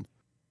Anthem,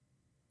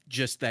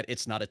 just that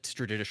it's not a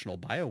traditional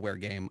BioWare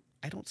game,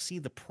 I don't see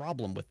the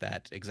problem with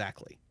that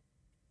exactly.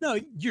 No,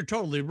 you're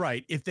totally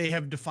right. If they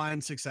have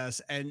defined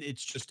success and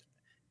it's just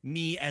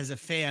me as a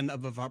fan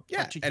of a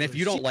particular, and if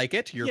you don't like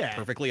it, you're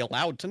perfectly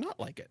allowed to not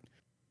like it.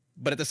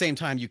 But at the same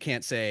time, you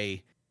can't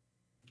say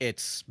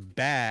it's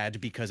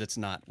bad because it's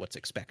not what's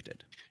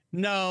expected.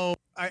 No,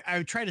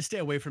 I try to stay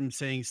away from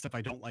saying stuff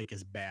I don't like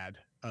is bad.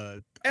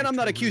 And I'm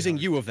not accusing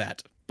you of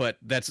that, but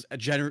that's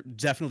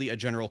definitely a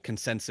general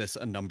consensus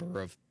a number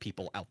of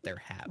people out there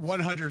have.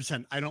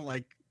 100%. I don't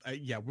like.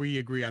 We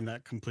agree on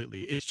that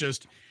completely. It's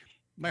just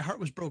my heart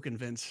was broken,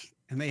 Vince,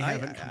 and they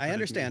haven't. I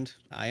understand.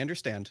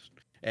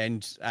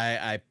 And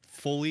I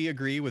fully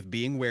agree with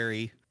being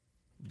wary,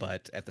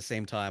 but at the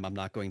same time, I'm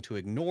not going to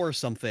ignore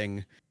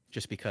something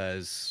just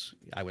because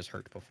I was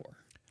hurt before.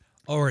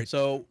 All right.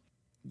 So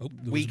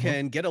we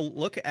can get a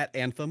look at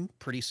Anthem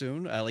pretty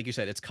soon. Like you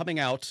said, it's coming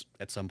out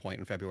at some point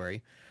in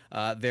February.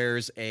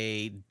 There's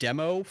a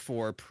demo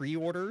for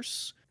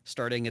pre-orders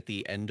starting at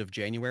the end of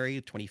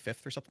January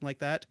 25th or something like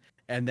that.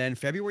 And then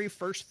February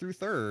 1st through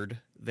 3rd,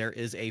 there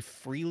is a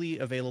freely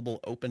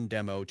available open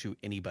demo to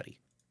anybody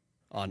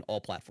on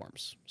all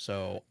platforms.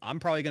 So I'm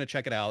probably going to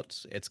check it out.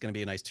 It's going to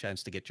be a nice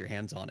chance to get your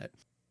hands on it.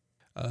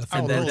 I'll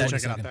totally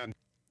check it out then.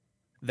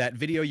 That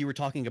video you were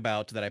talking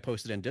about that I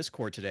posted in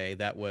Discord today,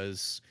 that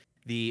was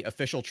the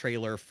official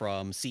trailer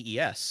from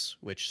CES,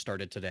 which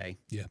started today.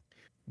 Yeah.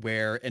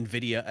 Where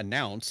NVIDIA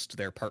announced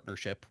their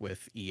partnership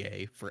with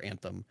EA for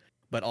Anthem,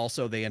 but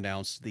also they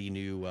announced the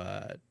new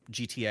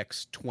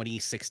GTX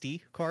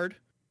 2060 card,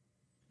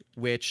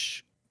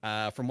 which,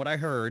 from what I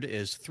heard,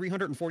 is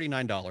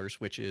 $349,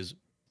 which is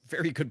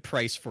very good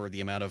price for the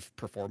amount of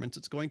performance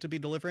it's going to be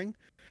delivering.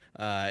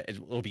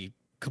 It'll be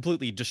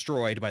completely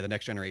destroyed by the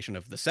next generation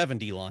of the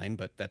 70 line,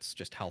 but that's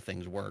just how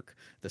things work.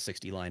 The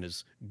 60 line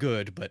is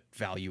good, but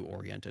value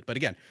oriented. But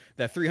again,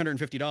 that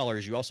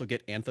 $350, you also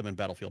get Anthem and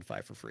Battlefield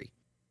 5 for free.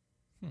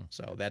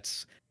 So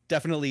that's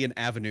definitely an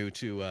avenue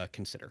to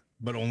consider.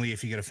 But only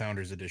if you get a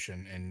Founders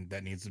Edition, and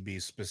that needs to be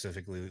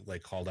specifically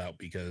like called out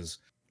because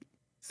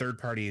third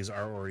parties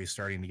are already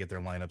starting to get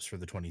their lineups for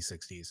the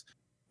 2060s.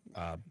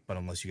 But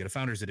unless you get a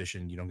Founders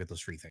Edition, you don't get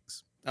those free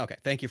things. Okay,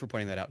 thank you for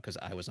pointing that out because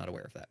I was not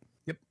aware of that.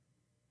 Yep.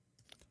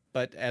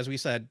 But as we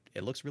said,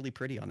 it looks really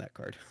pretty on that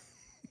card.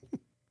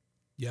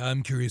 Yeah,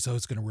 I'm curious how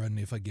it's going to run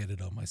if I get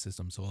it on my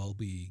system, so I'll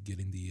be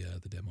getting the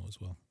demo as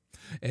well.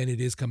 And it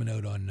is coming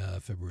out on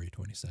February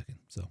 22nd,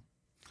 so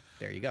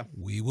There you go.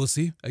 we will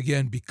see.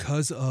 Again,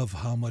 because of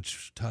how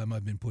much time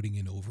I've been putting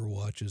in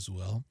Overwatch as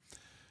well,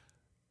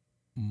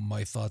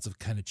 my thoughts have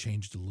kind of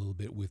changed a little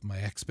bit with my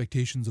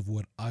expectations of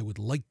what I would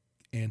like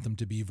Anthem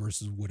to be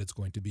versus what it's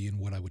going to be and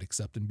what I would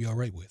accept and be all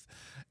right with.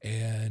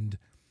 And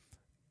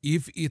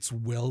if it's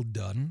well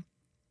done,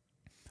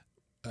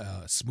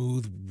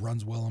 smooth,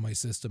 runs well on my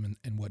system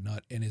and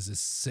whatnot, and is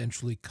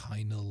essentially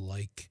kind of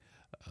like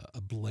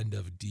a blend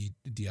of Destiny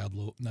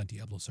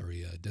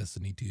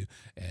 2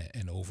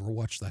 and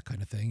Overwatch, that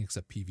kind of thing,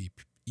 except PvE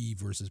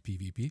versus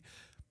PvP,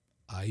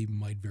 I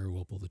might very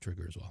well pull the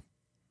trigger as well.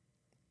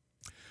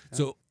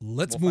 So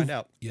let's We'll move. find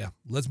out. Yeah,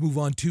 let's move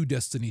on to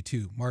Destiny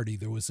 2. Marty,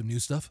 there was some new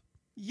stuff.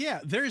 Yeah,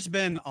 there's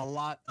been a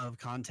lot of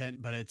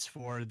content, but it's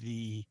for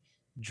the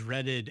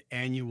dreaded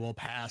annual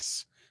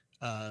pass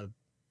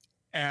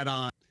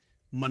add-on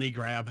money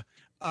grab.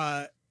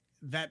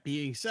 That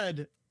being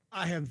said,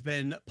 I have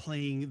been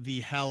playing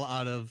the hell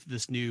out of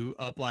this new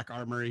Black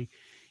Armory,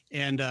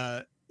 and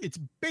it's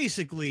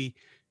basically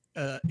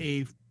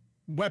a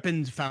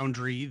weapons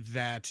foundry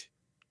that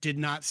did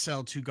not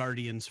sell to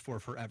Guardians for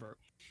forever.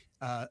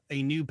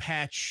 A new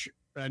patch,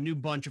 a new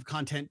bunch of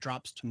content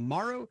drops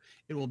tomorrow.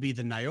 It will be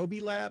the Niobe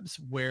Labs,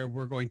 where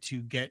we're going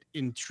to get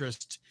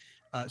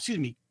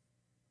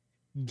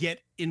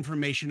get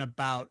information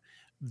about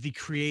the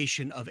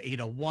creation of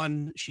Ada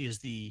 1. She is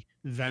the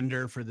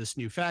vendor for this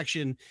new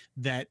faction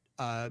that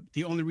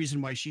the only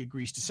reason why she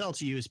agrees to sell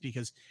to you is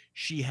because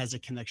she has a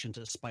connection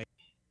to Spike.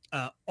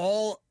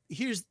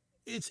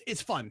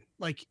 It's fun.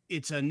 Like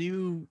it's a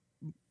new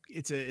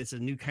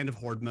kind of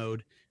horde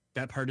mode.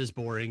 That part is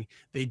boring.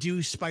 They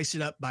do spice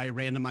it up by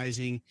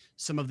randomizing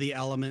some of the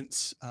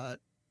elements.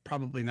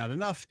 Probably not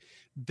enough.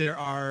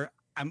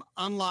 I'm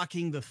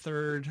unlocking the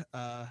third,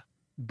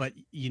 but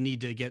you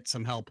need to get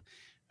some help.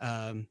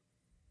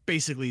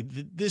 Basically,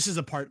 this is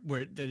a part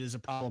where that is a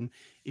problem.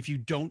 If you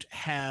don't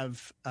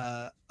have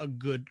a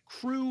good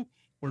crew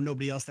or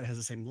nobody else that has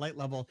the same light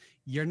level,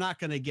 you're not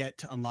going to get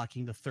to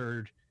unlocking the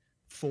third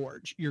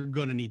forge. You're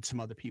going to need some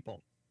other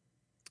people.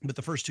 But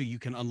the first two you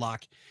can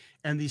unlock.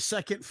 And the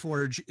second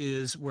forge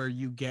is where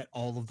you get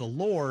all of the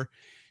lore.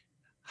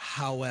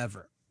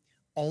 However,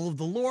 all of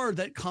the lore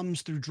that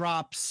comes through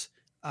drops,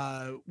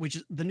 which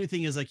is the new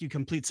thing is like you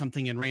complete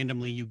something and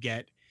randomly you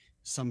get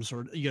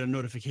you get a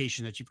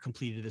notification that you've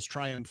completed this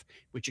triumph,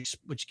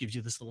 which gives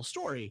you this little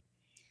story.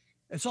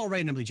 It's all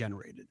randomly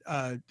generated.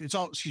 Not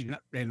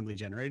randomly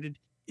generated.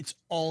 It's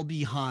all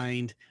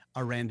behind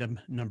a random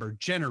number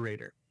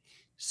generator.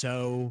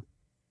 So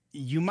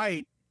you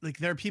might, like,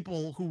 there are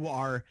people who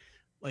are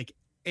like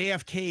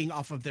AFKing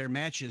off of their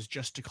matches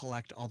just to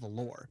collect all the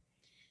lore.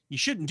 You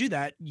shouldn't do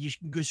that. You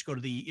should just go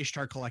to the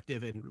Ishtar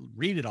Collective and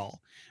read it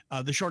all.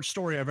 The short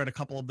story, I've read a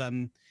couple of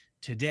them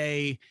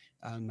today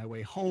on my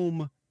way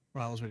home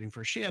while I was waiting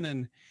for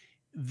Shannon.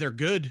 They're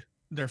good.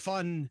 They're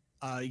fun.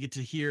 You get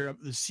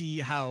to see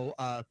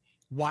how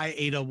why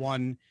Ada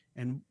 1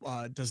 and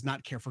does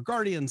not care for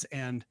Guardians,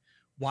 and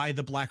why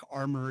the Black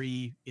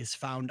Armory is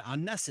found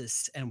on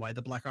Nessus, and why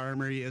the Black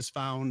Armory is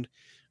found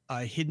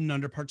hidden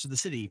under parts of the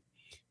city,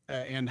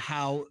 and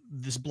how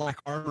this Black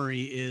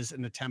Armory is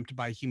an attempt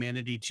by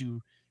humanity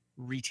to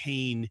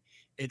retain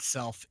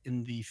itself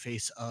in the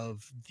face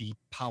of the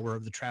power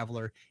of the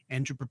Traveler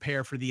and to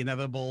prepare for the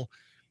inevitable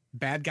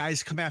bad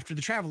guys come after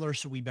the Traveler,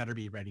 so we better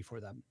be ready for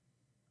them.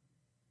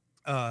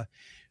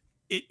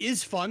 It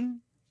is fun.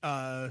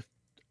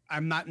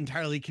 I'm not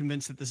entirely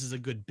convinced that this is a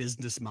good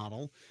business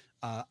model.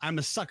 I'm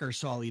a sucker,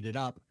 so I'll eat it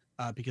up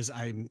because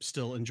I'm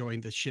still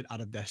enjoying the shit out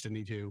of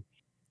Destiny 2.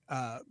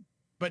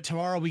 But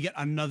tomorrow we get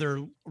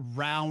another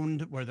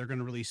round where they're going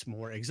to release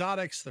more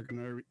exotics. They're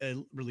going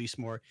to release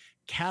more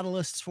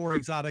catalysts for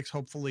exotics,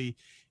 hopefully,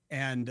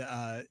 and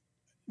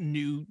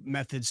new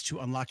methods to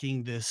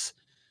unlocking this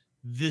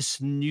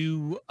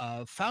new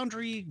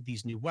foundry,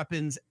 these new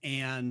weapons,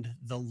 and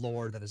the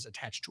lore that is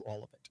attached to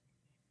all of it.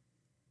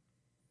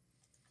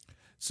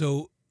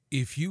 So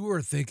if you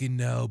are thinking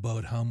now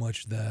about how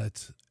much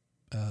that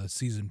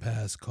season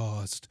pass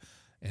cost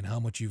and how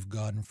much you've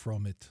gotten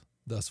from it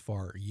thus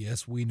far,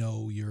 yes, we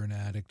know you're an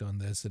addict on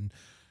this and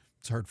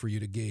it's hard for you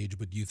to gauge,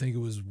 but do you think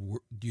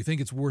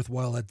it's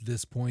worthwhile at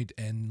this point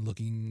and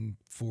looking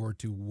forward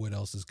to what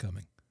else is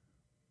coming?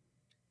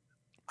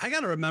 I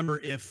got to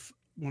remember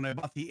when I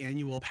bought the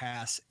annual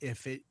pass,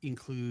 if it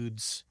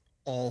includes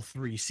all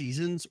 3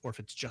 seasons or if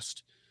it's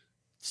just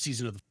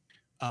season of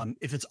the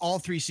if it's all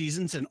 3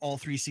 seasons and all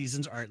 3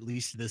 seasons are at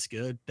least this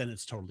good, then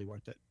it's totally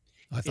worth it.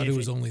 I thought If it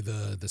was only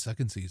the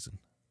second season.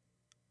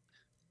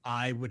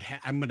 I'm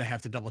going to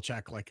have to double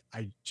check. Like,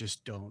 I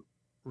just don't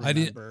I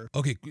didn't. remember.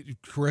 Okay,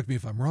 correct me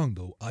if I'm wrong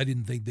though. I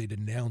didn't think they'd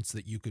announced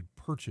that you could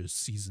purchase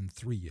season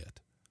 3 yet.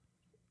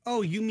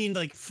 Oh, you mean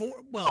like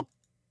well,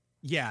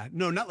 yeah,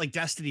 no, not like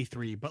Destiny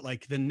 3, but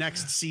like the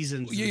next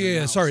season.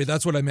 Yeah, sorry,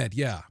 that's what I meant.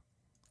 Yeah,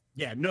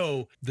 yeah,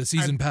 no, the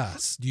season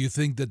pass. Do you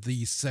think that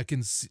the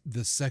second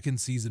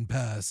season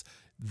pass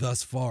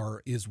thus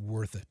far is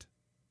worth it?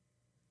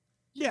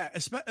 yeah.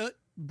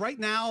 Right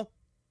now,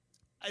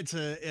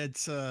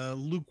 it's a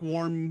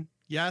lukewarm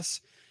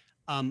yes.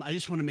 I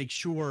just want to make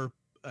sure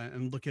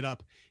and look it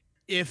up.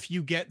 If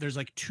you get, there's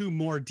like 2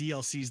 more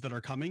DLCs that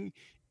are coming.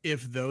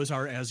 If those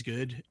are as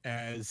good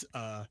as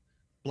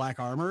Black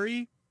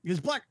Armory, because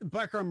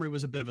Black Armory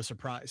was a bit of a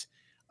surprise.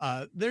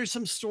 There's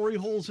some story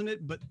holes in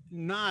it, but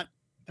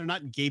they're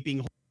not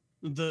gaping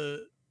holes.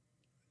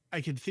 I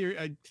could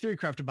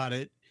theorycraft about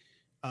it.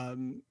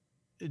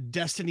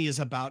 Destiny is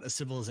about a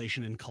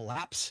civilization in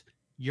collapse.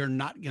 You're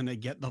not going to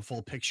get the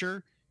full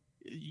picture.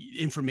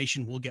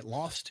 Information will get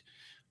lost.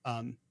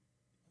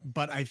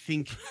 But I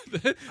think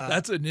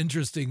that's an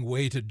interesting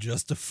way to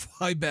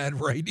justify bad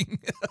writing.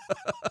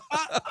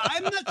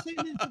 I'm not saying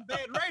it's a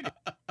bad writing.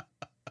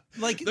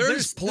 Like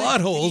there's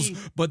plot holes,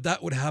 but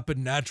that would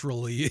happen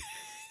naturally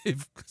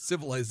if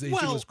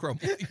civilization was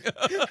crumbling.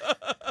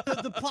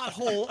 the plot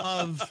hole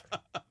of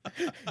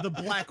the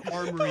Black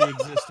Armory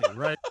existing,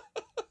 right?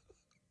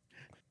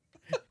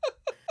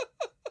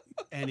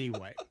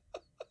 Anyway,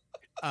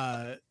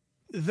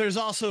 there's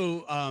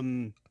also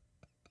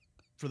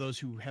for those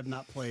who have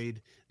not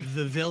played,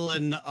 the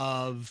villain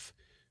of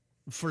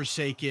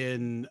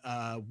Forsaken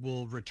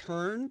will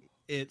return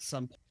at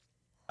some point,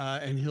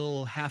 and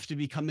he'll have to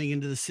be coming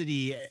into the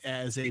city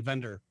as a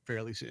vendor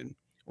fairly soon,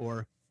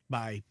 or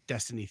by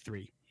Destiny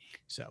 3.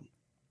 So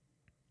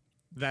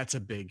that's a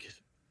big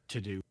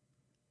to-do.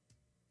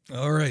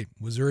 All right.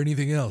 Was there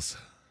anything else?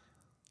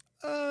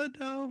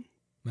 No.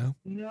 No?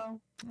 No.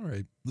 All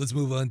right. Let's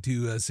move on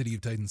to City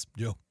of Titans.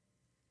 Joe.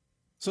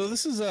 So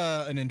this is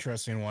an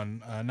interesting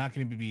one. Not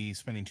going to be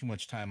spending too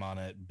much time on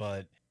it,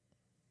 but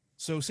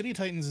so City of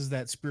Titans is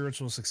that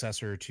spiritual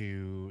successor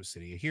to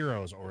City of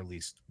Heroes, or at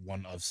least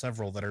one of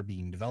several that are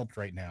being developed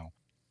right now.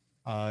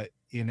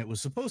 And it was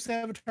supposed to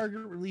have a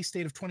target release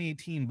date of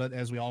 2018, but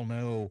as we all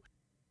know,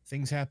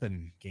 things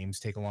happen. Games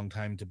take a long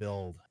time to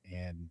build,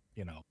 and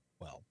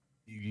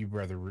you'd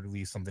rather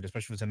release something,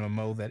 especially if it's an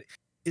MMO, that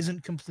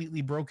isn't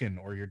completely broken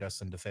or you're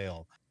destined to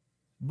fail.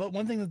 But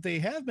one thing that they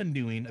have been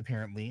doing,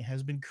 apparently,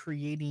 has been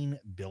creating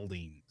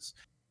buildings.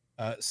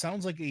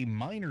 Sounds like a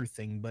minor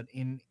thing, but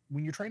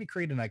when you're trying to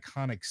create an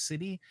iconic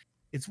city,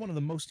 it's one of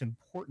the most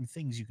important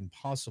things you can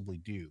possibly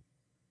do.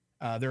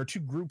 There are 2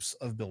 groups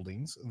of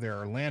buildings. There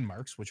are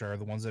landmarks, which are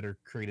the ones that are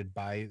created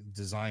by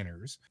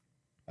designers.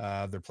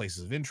 They're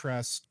places of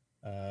interest.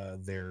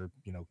 They're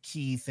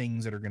key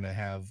things that are going to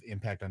have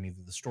impact on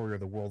either the story or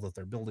the world that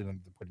they're building and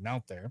they're putting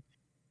out there.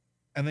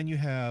 And then you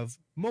have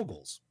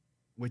moguls,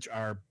 which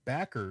are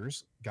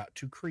backers got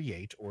to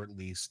create, or at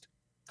least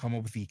come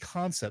up with the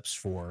concepts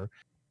for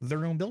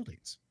their own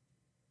buildings,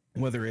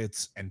 whether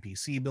it's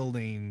NPC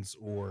buildings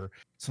or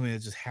something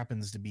that just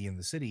happens to be in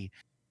the city.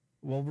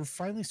 Well, we're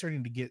finally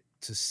starting to get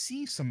to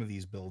see some of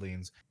these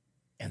buildings,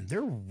 and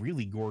they're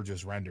really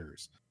gorgeous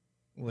renders.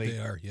 They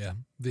are, yeah.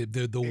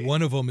 The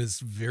one of them is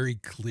very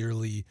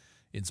clearly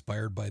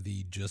inspired by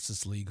the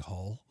Justice League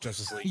Hall.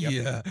 Justice League, yep.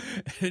 Yeah,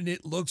 and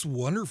it looks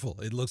wonderful.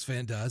 It looks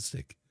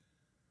fantastic.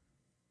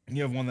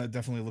 You have one that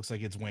definitely looks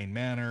like it's Wayne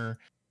Manor.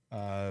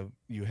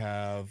 You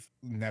have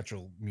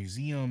natural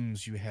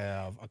museums. You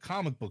have a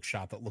comic book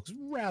shop that looks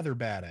rather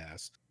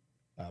badass.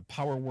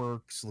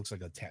 Powerworks looks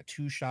like a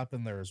tattoo shop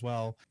in there as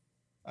well.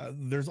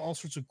 There's all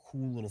sorts of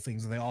cool little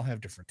things, and they all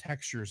have different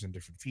textures and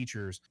different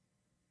features.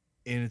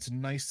 And it's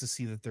nice to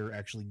see that they're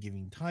actually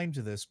giving time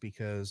to this,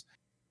 because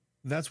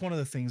that's one of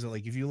the things that,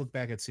 like, if you look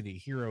back at City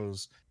of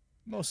Heroes,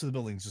 most of the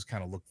buildings just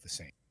kind of look the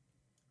same.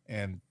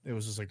 And it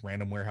was just like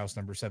random warehouse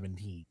number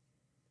 17.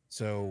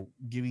 So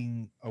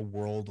giving a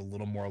world a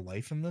little more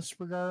life in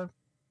this regard,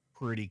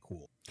 pretty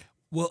cool.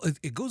 Well,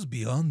 it goes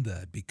beyond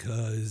that,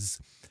 because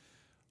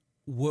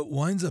what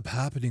winds up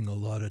happening a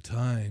lot of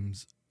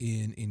times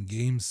in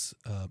games,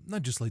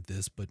 not just like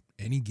this, but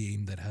any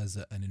game that has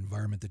an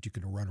environment that you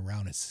can run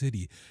around a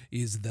city,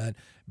 is that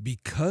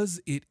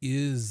because it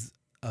is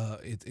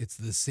it's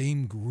the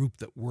same group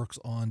that works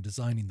on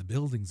designing the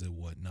buildings and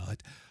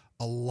whatnot,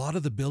 a lot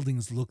of the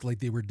buildings look like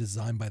they were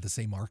designed by the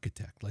same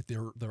architect. Like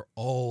they're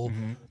all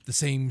the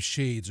same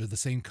shades or the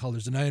same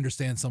colors. And I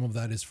understand some of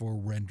that is for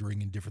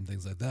rendering and different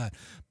things like that.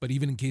 But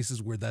even in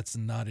cases where that's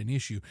not an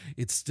issue,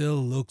 it still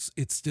looks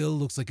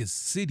like a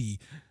city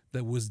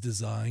that was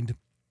designed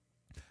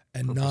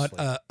and purposely.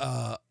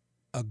 Not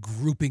a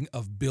grouping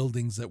of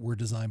buildings that were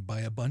designed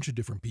by a bunch of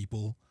different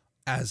people,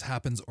 as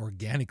happens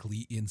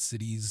organically in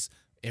cities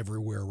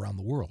everywhere around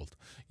the world.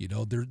 You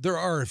know, there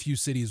are a few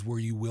cities where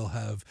you will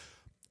have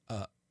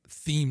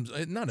themes,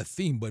 not a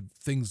theme, but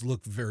things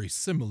look very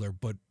similar.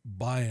 But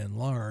by and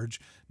large,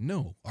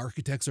 no,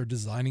 architects are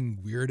designing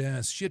weird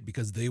ass shit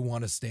because they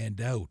want to stand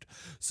out.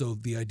 So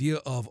the idea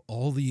of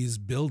all these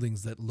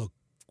buildings that look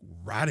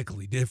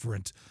radically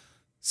different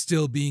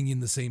still being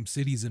in the same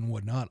cities and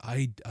whatnot,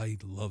 I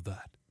love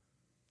that.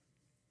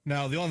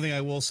 Now, the only thing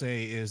I will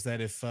say is that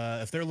if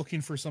they're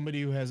looking for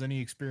somebody who has any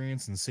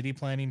experience in city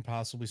planning,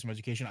 possibly some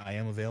education, I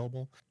am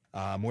available.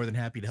 More than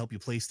happy to help you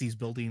place these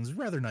buildings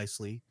rather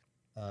nicely.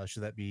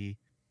 Should that be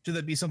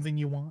something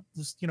you want?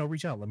 Just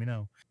reach out, let me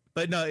know.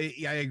 But no,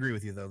 I agree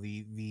with you though.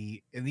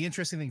 The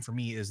interesting thing for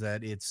me is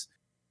that it's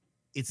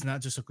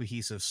not just a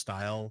cohesive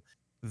style.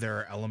 There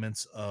are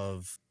elements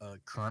of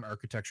current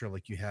architecture,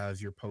 like you have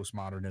your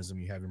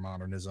postmodernism, you have your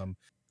modernism,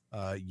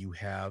 you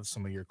have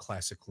some of your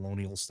classic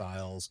colonial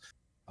styles.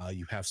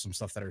 You have some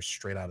stuff that are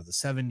straight out of the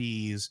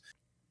 70s.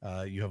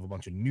 You have a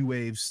bunch of new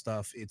wave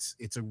stuff.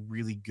 It's a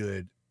really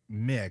good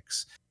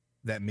mix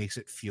that makes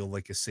it feel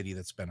like a city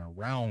that's been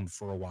around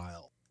for a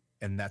while.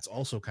 And that's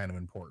also kind of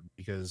important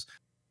because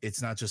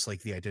it's not just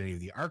like the identity of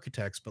the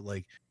architects, but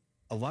like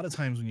a lot of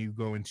times when you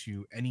go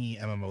into any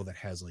MMO that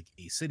has like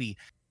a city,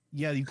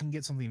 yeah, you can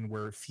get something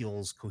where it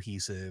feels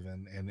cohesive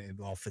and it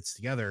all fits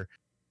together,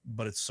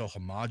 but it's so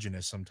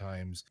homogenous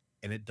sometimes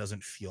and it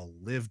doesn't feel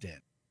lived in.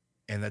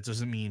 And that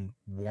doesn't mean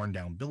worn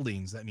down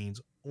buildings. That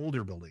means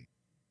older buildings.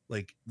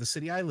 Like the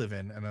city I live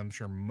in, and I'm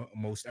sure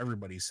most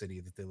everybody's city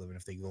that they live in,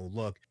 if they go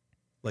look,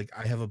 like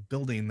I have a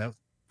building that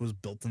was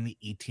built in the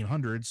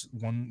 1800s,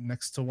 one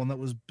next to one that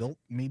was built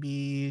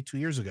maybe 2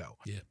 years ago.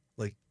 Yeah.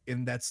 Like,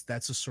 and that's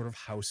a sort of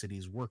how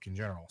cities work in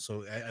general.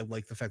 So I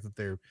like the fact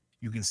that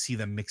you can see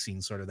them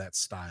mixing sort of that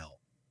style.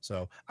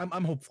 So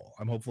I'm hopeful.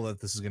 I'm hopeful that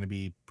this is going to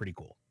be pretty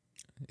cool.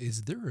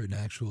 Is there an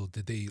actual,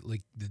 did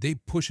they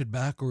push it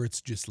back or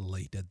it's just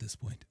late at this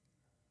point?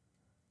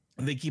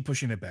 They keep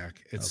pushing it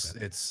back. It's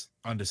Okay. it's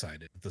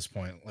undecided at this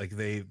point. Like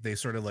they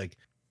sort of like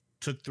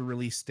took the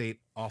release date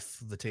off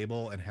the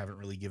table and haven't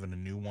really given a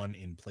new one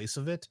in place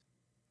of it.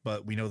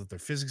 But we know that their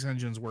physics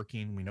engine's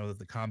working. We know that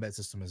the combat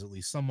system is at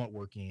least somewhat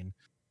working.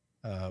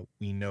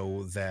 We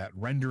know that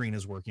rendering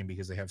is working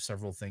because they have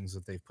several things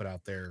that they've put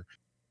out there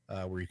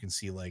where you can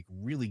see like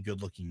really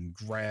good looking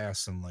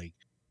grass and like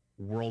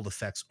world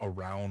effects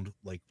around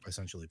like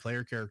essentially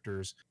player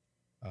characters.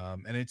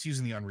 And it's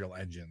using the Unreal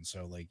Engine.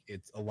 So like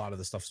it's a lot of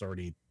the stuff's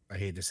already, I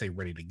hate to say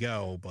ready to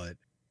go, but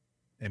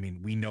I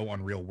mean, we know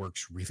Unreal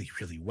works really,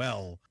 really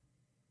well.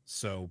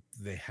 So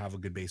they have a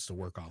good base to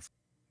work off.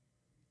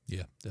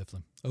 Yeah,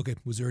 definitely. Okay.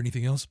 Was there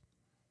anything else?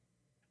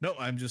 No,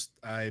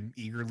 I'm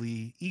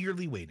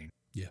eagerly waiting.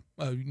 Yeah.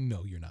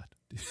 No, you're not.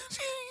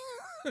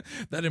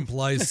 That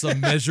implies some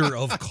measure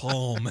of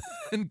calm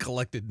and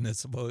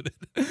collectedness about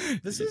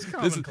it. This is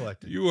calm and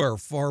collected. You are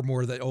far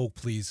more that. Oh,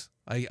 please.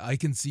 I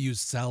can see you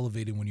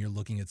salivating when you're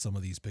looking at some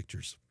of these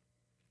pictures.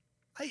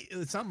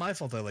 It's not my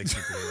fault I like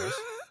superheroes.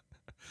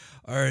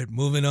 All right,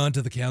 moving on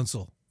to the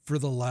council for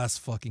the last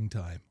fucking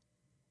time.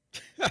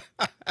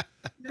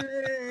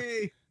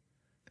 Yay!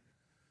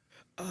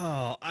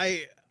 Oh,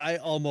 I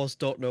almost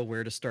don't know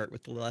where to start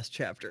with the last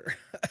chapter.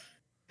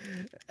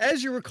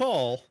 As you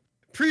recall,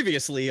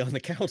 previously on the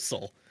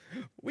council,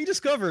 we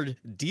discovered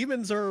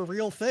demons are a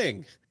real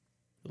thing.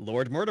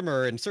 Lord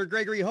Mortimer and Sir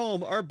Gregory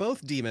Home are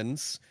both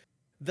demons,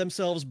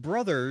 themselves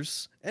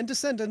brothers and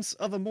descendants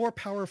of a more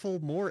powerful,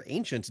 more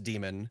ancient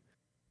demon.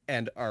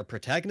 And our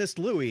protagonist,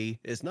 Louis,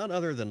 is none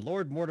other than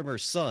Lord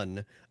Mortimer's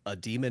son, a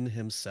demon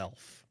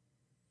himself.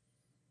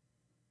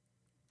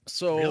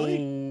 So,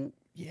 Really?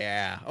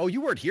 yeah. Oh,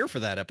 you weren't here for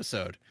that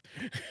episode.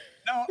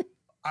 No,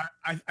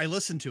 I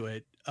listened to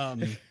it.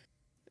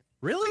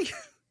 Really?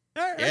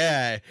 All right.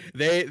 Yeah,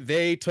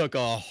 they took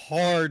a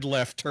hard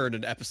left turn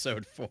in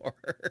episode 4.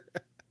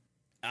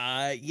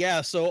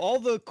 Yeah, so all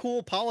the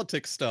cool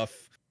politics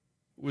stuff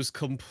was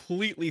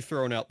completely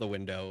thrown out the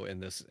window in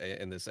this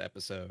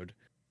episode.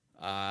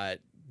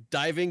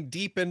 Diving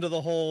deep into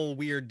the whole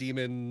weird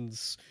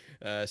demons,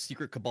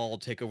 secret cabal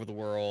take over the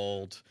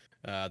world.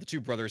 The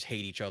two brothers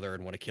hate each other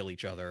and want to kill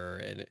each other,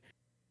 and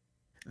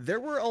there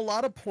were a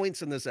lot of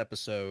points in this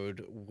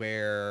episode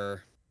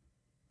where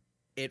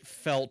it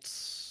felt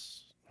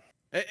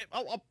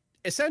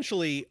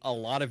essentially a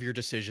lot of your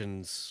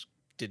decisions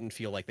didn't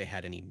feel like they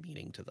had any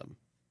meaning to them.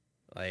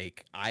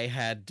 Like, I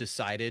had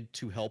decided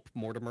to help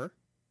Mortimer.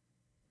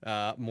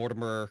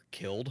 Mortimer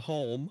killed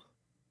Home.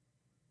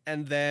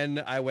 And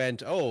then I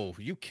went, oh,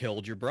 you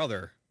killed your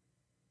brother.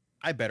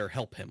 I better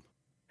help him.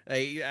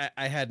 I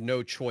had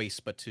no choice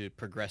but to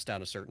progress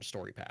down a certain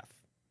story path.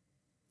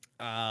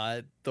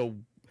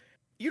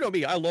 You know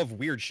me, I love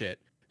weird shit.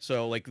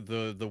 So like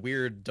the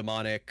weird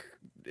demonic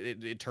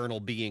eternal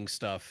being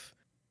stuff,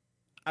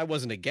 I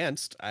wasn't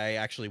against. I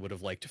actually would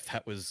have liked if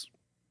that was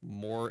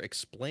more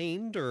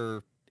explained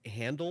or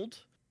handled.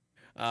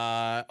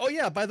 Oh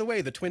yeah, by the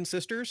way, the twin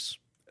sisters,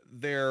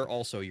 they're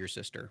also your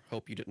sister.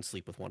 Hope you didn't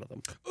sleep with one of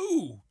them.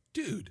 Ooh,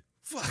 dude.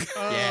 Fuck.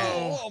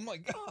 Yeah. Oh my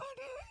god.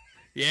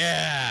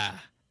 Yeah.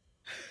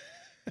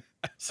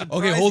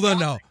 Okay, hold on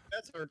now.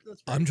 That's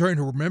I'm trying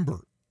to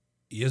remember.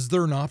 Is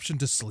there an option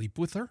to sleep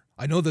with her?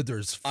 I know that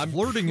there's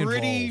flirting I'm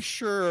pretty involved.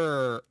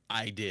 sure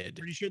I did.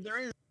 pretty sure there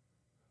is.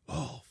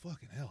 Oh,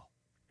 fucking hell.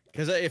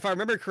 Because if I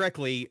remember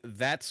correctly,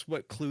 that's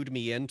what clued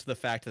me into the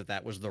fact that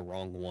that was the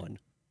wrong one.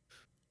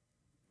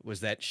 Was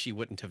that she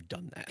wouldn't have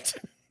done that.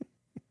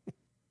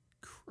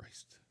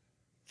 Christ.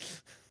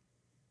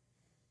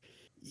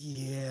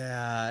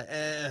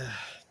 Yeah.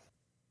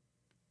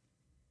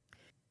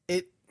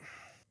 It.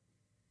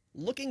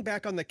 Looking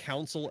back on the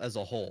council as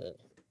a whole,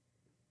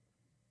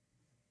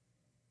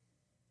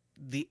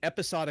 the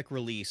episodic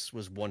release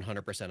was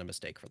 100% a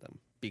mistake for them.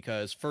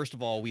 Because, first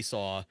of all, we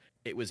saw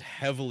it was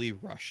heavily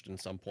rushed in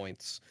some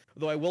points.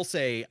 Though I will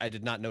say I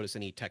did not notice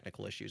any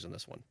technical issues in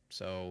this one.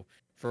 So,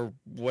 for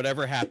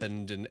whatever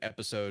happened in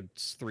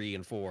episodes 3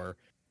 and 4,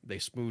 they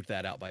smoothed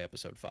that out by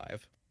episode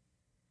 5.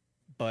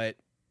 But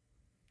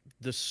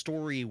the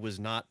story was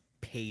not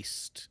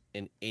paced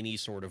in any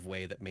sort of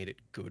way that made it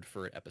good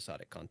for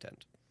episodic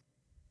content.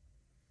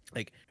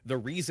 Like, the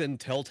reason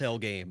Telltale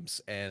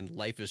Games and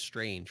Life is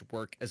Strange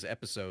work as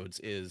episodes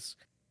is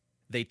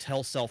they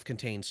tell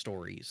self-contained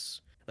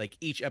stories. Like,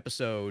 each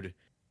episode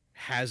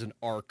has an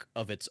arc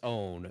of its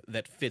own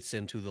that fits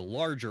into the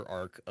larger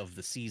arc of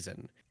the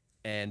season.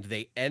 And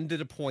they end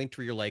at a point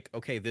where you're like,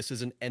 okay, this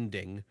is an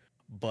ending,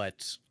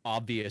 but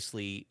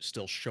obviously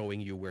still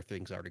showing you where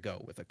things are to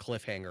go with a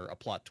cliffhanger, a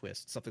plot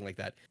twist, something like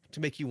that, to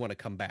make you want to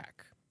come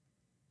back.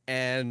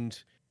 And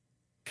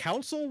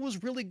Council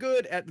was really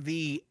good at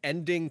the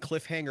ending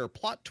cliffhanger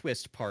plot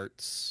twist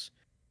parts,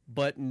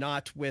 but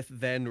not with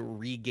then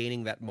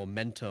regaining that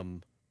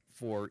momentum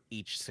for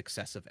each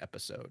successive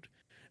episode.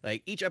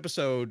 Like, each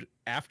episode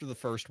after the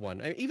first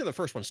one, even the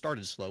first one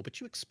started slow, but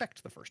you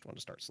expect the first one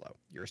to start slow.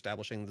 You're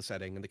establishing the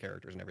setting and the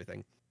characters and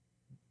everything.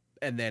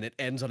 And then it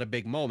ends on a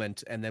big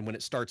moment, and then when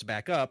it starts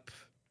back up,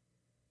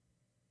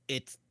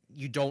 it's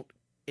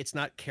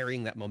not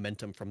carrying that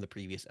momentum from the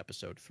previous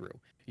episode through.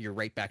 You're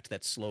right back to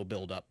that slow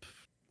build up,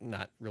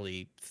 not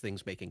really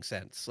things making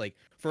sense. Like,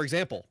 for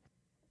example,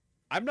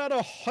 I'm not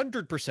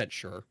 100%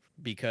 sure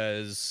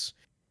because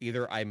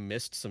either I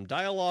missed some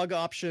dialogue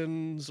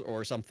options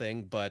or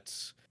something, but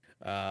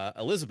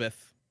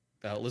Elizabeth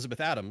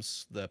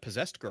Adams, the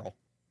possessed girl,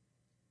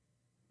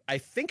 I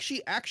think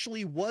she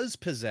actually was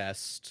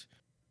possessed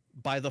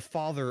by the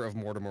father of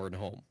Mortimer and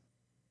Home.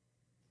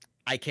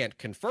 I can't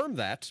confirm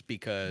that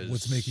because...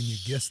 What's making you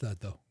guess that,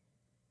 though?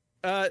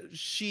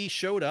 She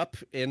showed up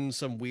in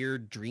some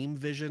weird dream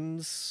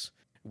visions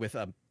with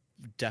a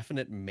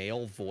definite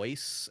male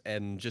voice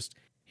and just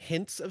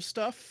hints of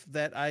stuff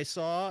that I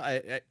saw.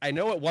 I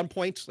know at one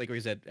point, like we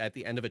said, at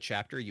the end of a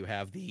chapter, you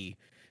have the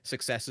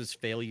successes,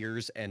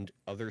 failures, and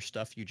other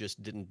stuff you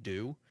just didn't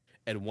do.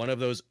 And one of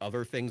those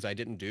other things I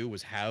didn't do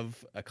was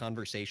have a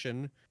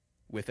conversation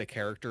with a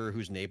character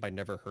whose name I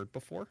never heard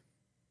before.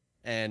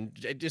 And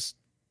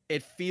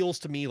it feels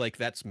to me like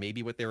that's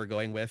maybe what they were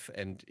going with,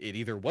 and it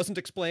either wasn't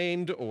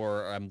explained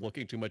or I'm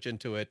looking too much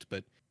into it,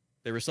 but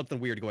there was something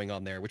weird going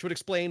on there, which would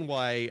explain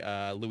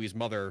why Louis'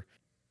 mother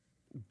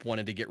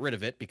wanted to get rid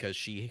of it, because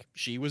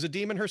she was a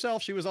demon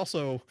herself. She was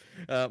also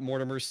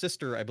Mortimer's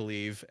sister, I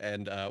believe,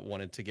 and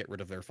wanted to get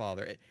rid of their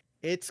father.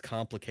 It's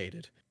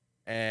complicated,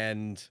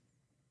 and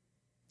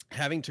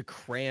having to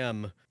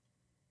cram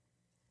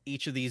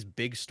each of these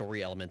big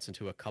story elements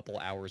into a couple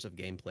hours of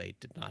gameplay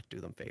did not do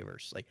them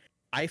favors. Like,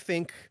 I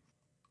think,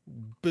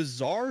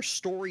 bizarre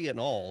story and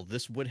all,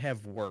 this would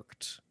have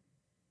worked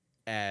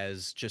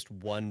as just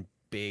one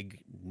big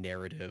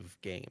narrative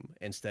game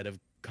instead of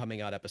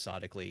coming out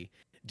episodically,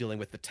 dealing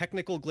with the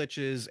technical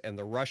glitches and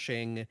the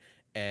rushing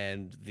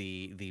and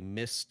the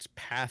missed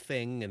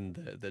pathing and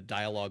the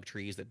dialogue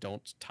trees that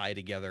don't tie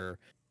together.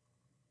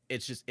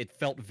 It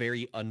felt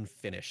very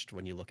unfinished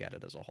when you look at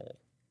it as a whole.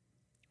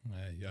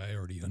 I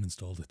already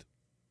uninstalled it.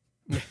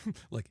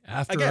 Like,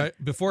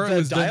 before the I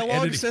was done dialogue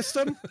editing.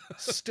 system,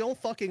 still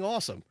fucking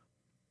awesome.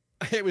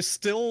 It was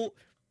still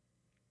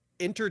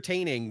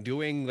entertaining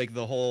doing like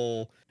the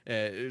whole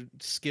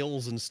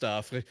skills and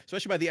stuff,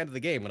 especially by the end of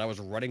the game when I was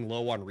running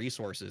low on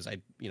resources. I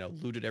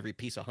looted every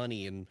piece of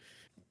honey and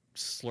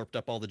slurped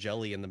up all the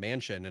jelly in the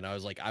mansion, and I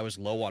was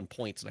low on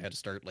points, and I had to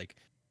start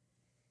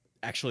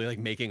actually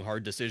making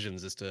hard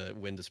decisions as to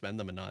when to spend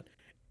them and not.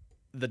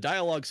 The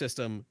dialogue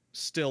system,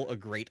 still a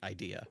great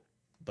idea,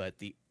 but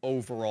the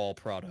overall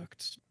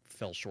product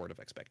fell short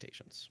of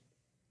expectations.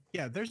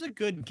 Yeah, there's a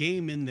good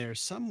game in there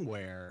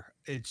somewhere.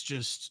 It's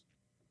just,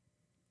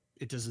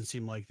 it doesn't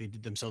seem like they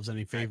did themselves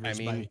any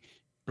favors by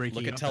breaking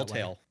look it at up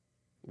Telltale.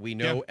 We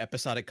know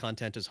episodic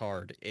content is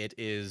hard. It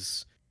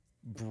is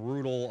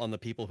brutal on the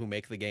people who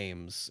make the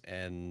games,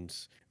 and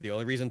the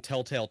only reason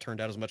Telltale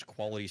turned out as much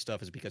quality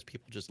stuff is because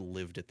people just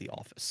lived at the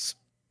office.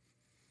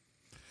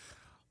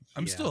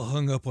 I'm still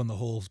hung up on the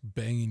whole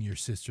banging your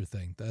sister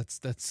thing.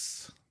 That's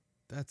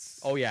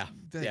oh yeah.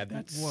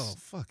 That's well,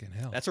 fucking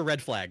hell. That's a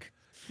red flag.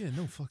 Yeah,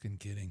 no fucking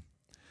kidding.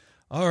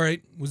 All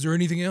right, was there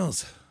anything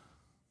else?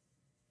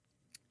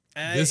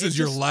 This is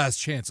your last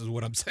chance, is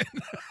what I'm saying.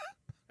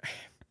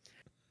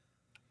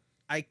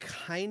 I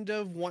kind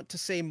of want to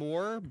say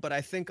more, but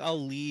I think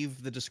I'll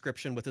leave the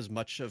description with as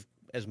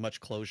much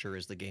closure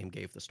as the game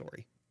gave the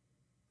story.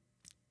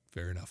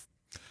 Fair enough.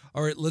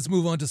 All right, let's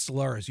move on to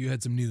Stellaris. You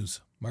had some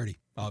news, Marty,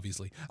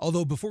 obviously.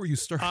 Although before you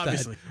start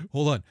that,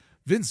 hold on.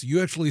 Vince, you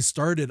actually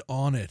started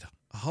on it.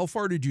 How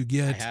far did you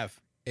get? I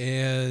have.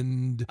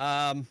 And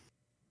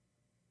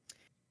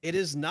it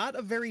is not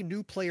a very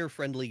new player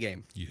friendly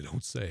game. You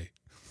don't say.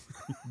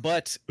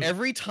 But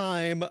every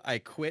time I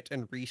quit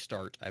and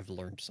restart, I've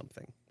learned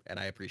something, and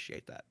I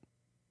appreciate that.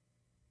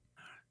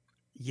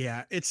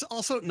 Yeah, it's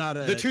also not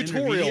a the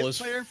tutorial is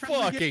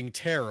player-friendly fucking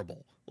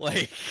terrible.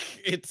 Like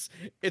it's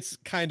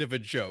kind of a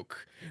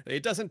joke.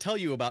 It doesn't tell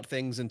you about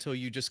things until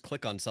you just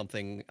click on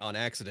something on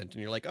accident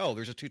and you're like, "Oh,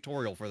 there's a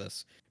tutorial for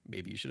this.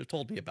 Maybe you should have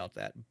told me about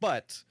that."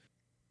 But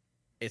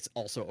it's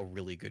also a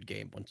really good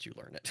game once you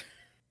learn it.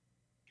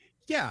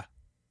 Yeah.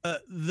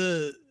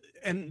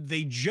 And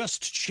they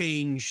just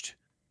changed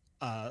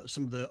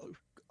some of the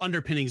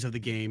underpinnings of the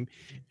game,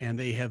 and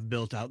they have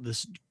built out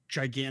this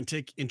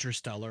gigantic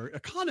interstellar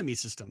economy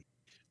system.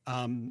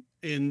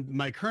 In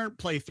my current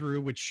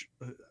playthrough, which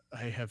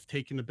I have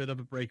taken a bit of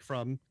a break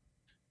from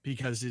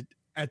because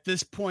at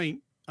this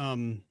point,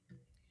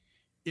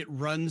 it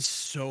runs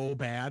so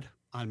bad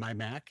on my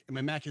Mac, and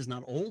my Mac is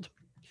not old.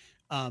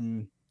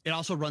 It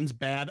also runs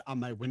bad on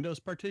my Windows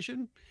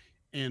partition,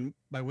 and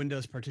my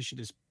Windows partition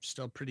is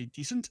still pretty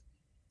decent.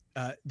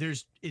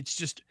 It's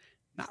just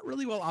not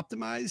really well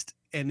optimized,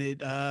 and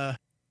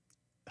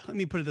let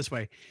me put it this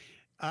way.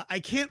 I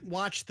can't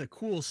watch the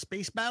cool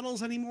space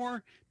battles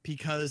anymore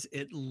because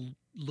it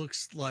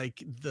looks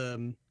like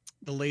the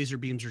laser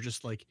beams are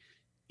just like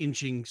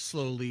inching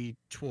slowly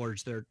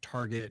towards their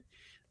target,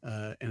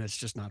 and it's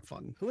just not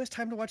fun. Who has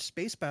time to watch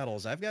space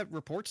battles? I've got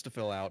reports to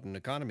fill out and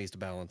economies to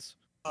balance.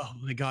 Oh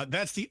my God,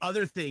 that's the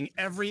other thing.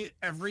 Every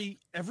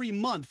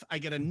month I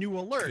get a new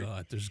alert.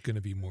 God, there's going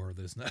to be more of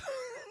this now.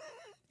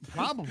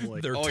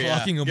 Probably. They're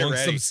talking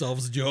amongst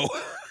themselves, Joe.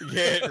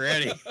 Get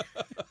ready.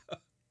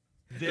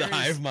 The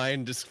hive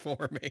mind is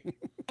forming.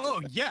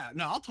 Oh yeah,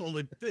 no, I'll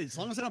totally. As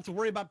long as I don't have to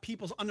worry about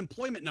people's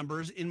unemployment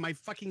numbers in my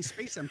fucking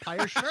space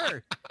empire,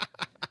 sure.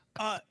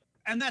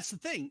 And that's the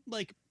thing.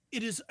 Like,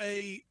 it is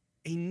a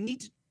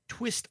neat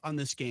twist on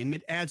this game.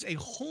 It adds a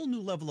whole new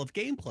level of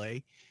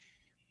gameplay.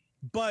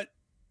 But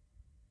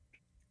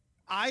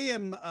I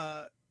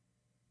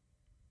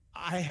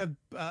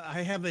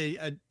have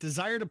a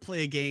desire to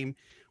play a game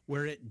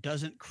where it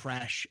doesn't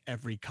crash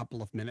every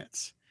couple of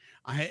minutes.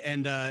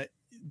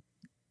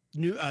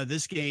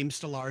 This game,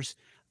 Stellaris,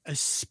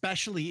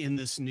 especially in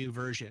this new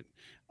version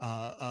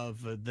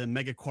of the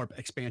Megacorp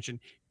expansion,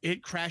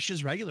 it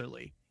crashes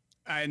regularly,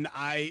 and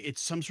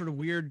it's some sort of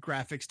weird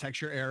graphics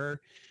texture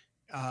error.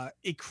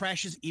 It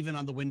crashes even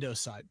on the Windows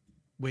side,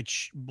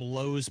 which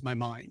blows my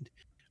mind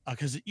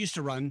because it used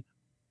to run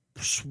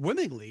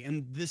swimmingly,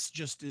 and this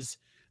just is.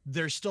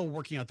 They're still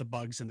working out the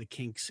bugs and the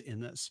kinks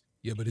in this.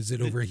 Yeah, but is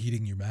it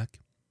overheating your Mac?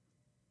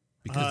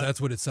 Because that's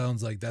what it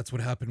sounds like. That's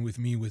what happened with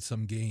me with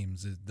some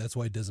games. That's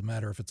why it doesn't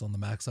matter if it's on the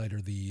Mac side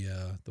or the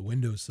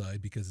Windows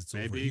side, because it's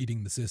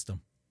overheating the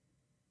system.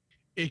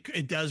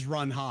 It does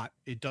run hot.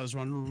 It does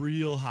run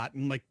real hot,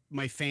 and like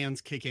my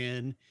fans kick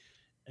in,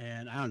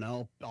 and I don't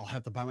know. I'll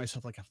have to buy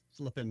myself like a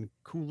flipping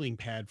cooling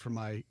pad for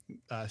my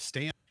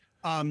stand.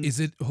 Is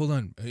it? Hold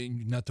on,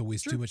 not to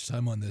waste too much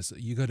time on this.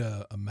 You got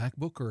a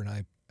MacBook or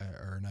an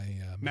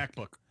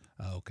MacBook?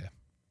 Oh, okay.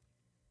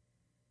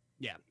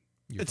 Yeah,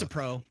 it's a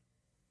Pro.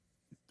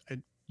 I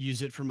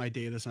use it for my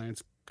data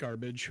science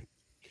garbage.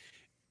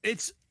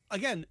 It's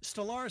again,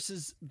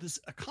 Stellaris this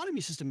economy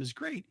system is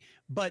great,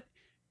 but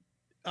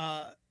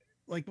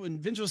like when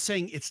Vince was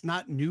saying it's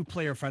not new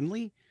player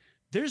friendly,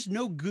 there's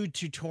no good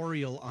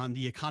tutorial on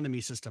the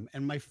economy system.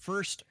 And my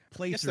first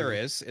playthrough, yes, there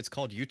is. It's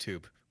called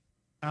YouTube.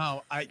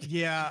 Oh, I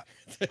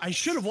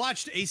should have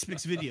watched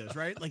Aspix videos,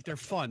 right? Like they're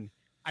fun.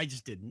 I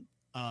just didn't.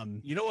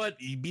 You know what?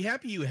 You'd be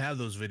happy you have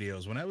those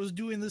videos. When I was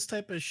doing this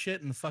type of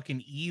shit in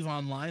fucking EVE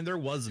Online, there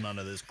was none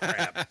of this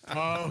crap.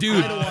 Oh,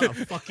 dude, I don't want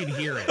to fucking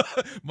hear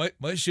it.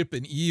 My ship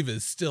in EVE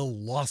is still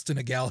lost in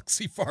a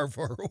galaxy far,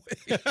 far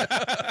away.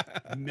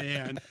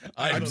 Man,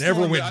 I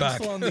never went back.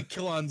 I'm still on the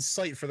kill on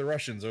site for the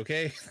Russians.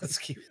 Okay, let's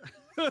keep.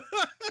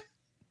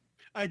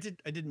 I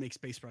did make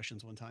Space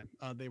Russians one time.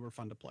 They were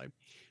fun to play.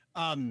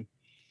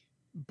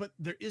 But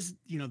there is,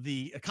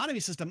 the economy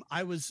system.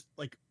 I was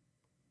like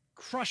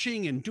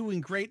crushing and doing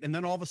great, and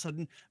then all of a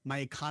sudden my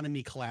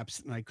economy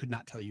collapsed, and I could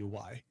not tell you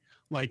why.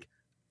 Like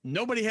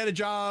nobody had a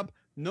job,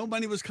 no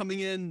money was coming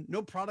in,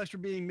 no products were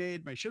being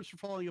made, my ships were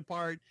falling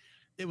apart.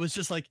 It was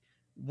just like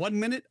 1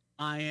 minute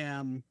I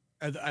am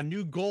a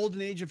new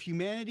golden age of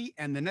humanity,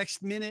 and the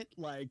next minute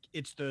like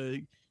it's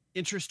the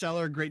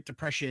interstellar Great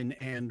Depression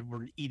and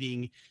we're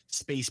eating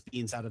space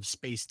beans out of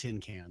space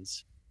tin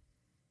cans.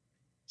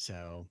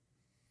 So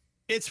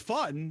it's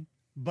fun,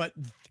 but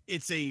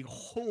it's a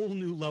whole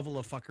new level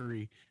of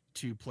fuckery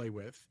to play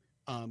with.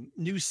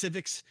 New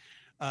civics.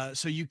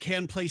 So you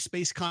can play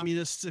space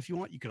communists if you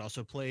want. You could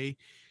also play.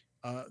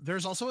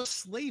 There's also a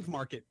slave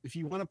market if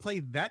you want to play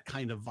that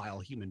kind of vile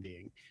human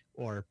being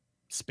or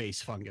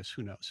space fungus.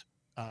 Who knows?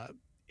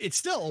 It's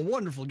still a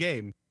wonderful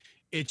game.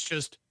 It's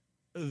just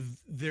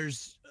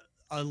there's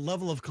a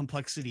level of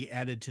complexity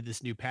added to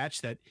this new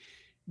patch that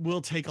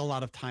will take a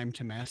lot of time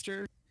to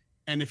master.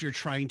 And if you're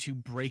trying to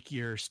break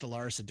your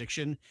Stellaris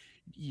addiction,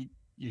 you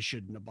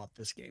shouldn't have bought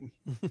this game.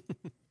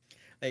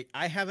 Like,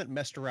 I haven't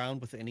messed around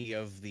with any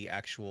of the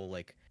actual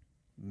like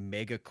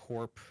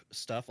Megacorp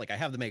stuff. Like, I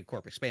have the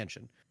Megacorp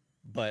expansion,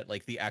 but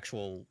like the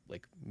actual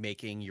like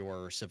making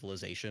your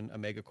civilization a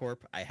Megacorp,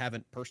 I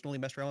haven't personally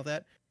messed around with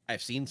that.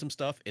 I've seen some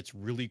stuff. It's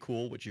really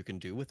cool what you can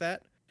do with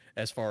that,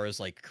 as far as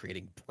like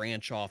creating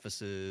branch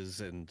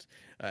offices, and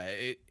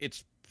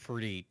it's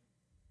pretty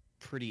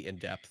in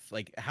depth.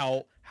 Like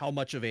how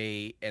much of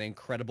an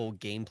incredible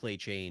gameplay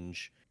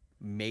change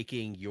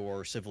making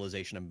your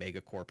civilization a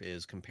Megacorp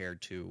is compared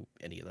to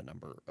any of the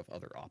number of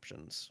other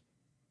options.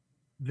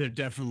 There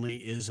definitely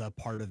is a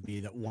part of me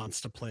that wants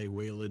to play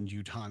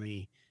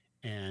Weyland-Yutani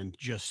and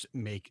just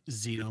make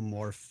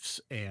xenomorphs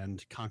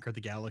and conquer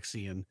the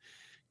galaxy and,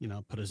 you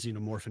know, put a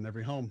xenomorph in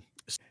every home.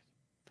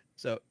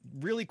 So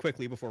really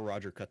quickly before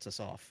Roger cuts us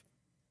off,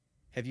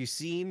 have you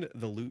seen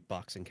the loot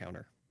box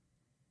encounter?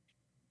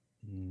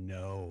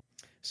 No.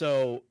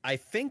 So I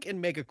think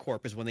in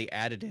Megacorp is when they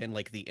added in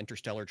like the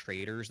interstellar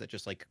traders that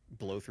just like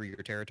blow through your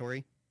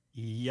territory.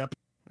 Yep.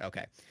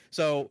 Okay.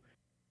 So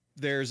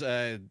there's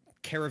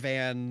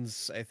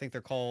caravans, I think they're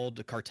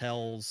called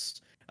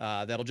cartels,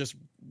 that'll just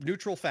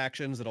neutral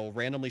factions that'll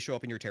randomly show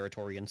up in your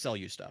territory and sell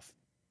you stuff.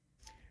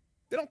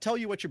 They don't tell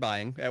you what you're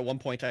buying. At one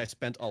point, I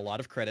spent a lot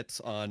of credits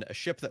on a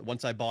ship that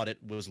once I bought it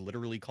was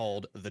literally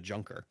called the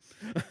Junker.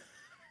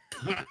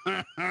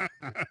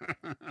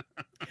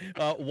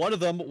 One of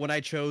them, when I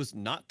chose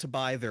not to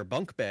buy their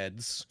bunk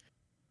beds,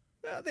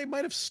 they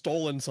might have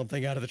stolen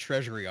something out of the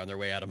treasury on their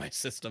way out of my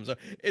system. So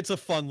it's a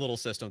fun little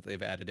system that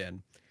they've added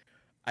in.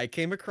 I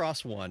came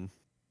across one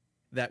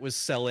that was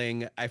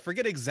selling, I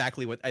forget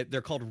exactly what,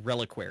 they're called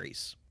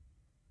reliquaries.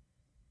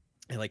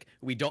 And like,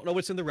 we don't know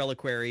what's in the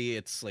reliquary.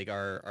 It's like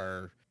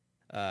our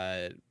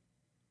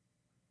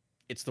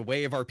it's the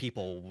way of our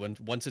people.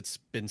 Once it's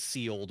been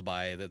sealed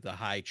by the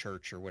high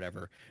church or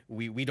whatever,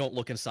 we don't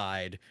look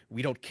inside.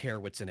 We don't care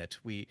what's in it.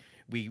 We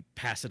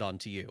pass it on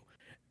to you.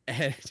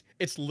 And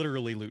it's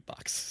literally loot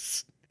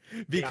boxes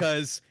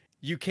because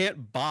you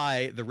can't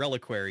buy the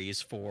reliquaries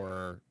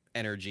for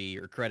energy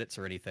or credits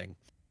or anything.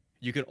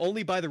 You can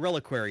only buy the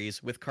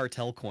reliquaries with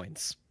cartel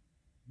coins.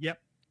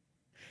 Yep.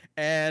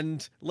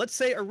 And let's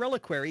say a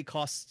reliquary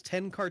costs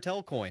 10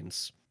 cartel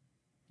coins.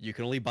 You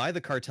can only buy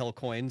the cartel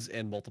coins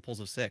in multiples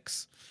of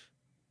 6.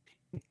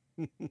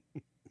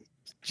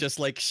 Just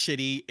like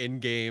shitty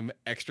in-game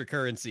extra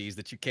currencies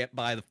that you can't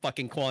buy the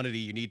fucking quantity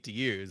you need to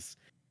use.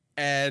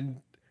 And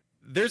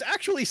there's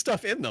actually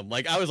stuff in them.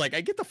 Like, I was like,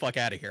 I get the fuck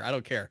out of here. I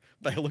don't care.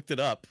 But I looked it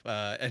up,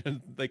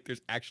 and like,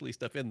 there's actually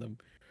stuff in them.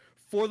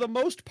 For the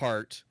most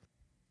part,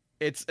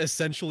 it's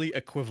essentially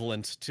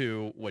equivalent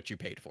to what you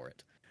paid for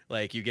it.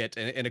 Like, you get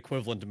an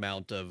equivalent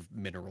amount of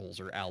minerals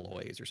or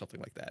alloys or something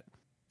like that,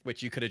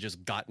 which you could have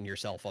just gotten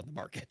yourself on the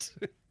market.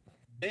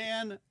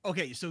 Man,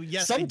 okay, so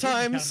yes,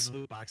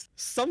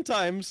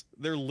 sometimes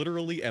they're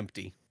literally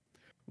empty,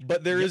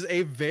 but there is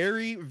a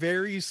very,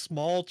 very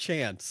small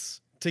chance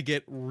to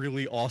get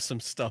really awesome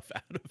stuff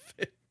out of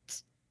it.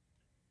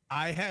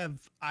 I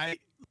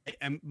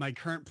am my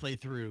current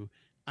playthrough.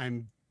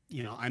 I'm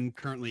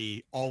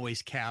currently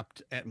always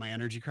capped at my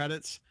energy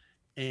credits.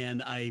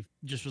 And I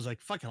just was like,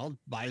 fuck it, I'll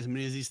buy as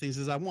many of these things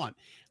as I want.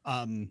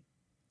 And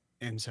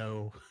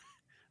so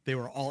they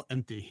were all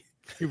empty.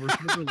 They were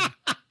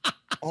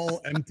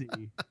all empty.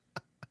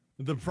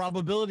 The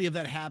probability of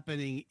that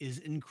happening is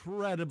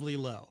incredibly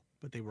low,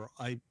 but they were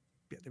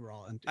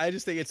all empty. I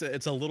just think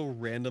it's a little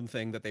random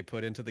thing that they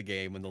put into the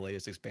game in the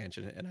latest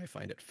expansion, and I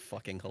find it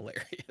fucking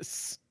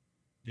hilarious.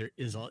 There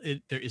is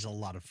a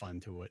lot of fun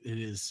to it.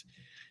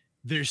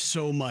 There's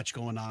so much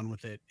going on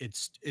with it.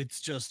 It's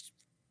just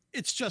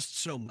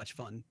so much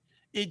fun.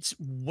 It's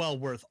well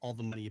worth all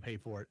the money you pay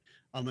for it,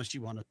 unless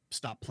you want to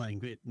stop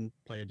playing it and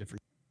play a different.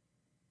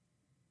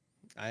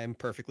 I am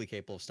perfectly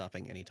capable of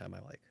stopping anytime I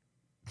like.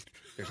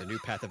 There's a new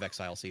Path of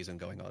Exile season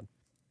going on.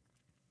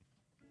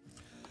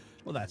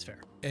 Well, that's fair.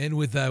 And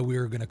with that,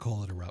 we're going to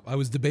call it a wrap. I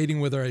was debating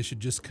whether I should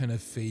just kind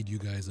of fade you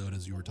guys out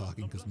as you were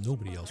talking because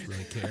nobody else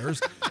really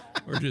cares.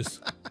 Or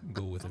just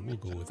go with it. We'll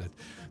go with it.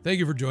 Thank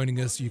you for joining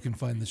us. You can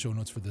find the show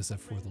notes for this at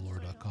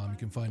forthelore.com. You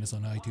can find us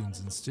on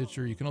iTunes and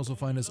Stitcher. You can also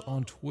find us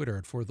on Twitter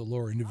at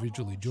forthelore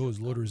individually. Joe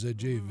is Loader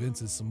ZJ,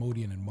 Vince is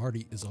Samodian, and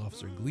Marty is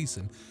Officer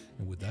Gleason.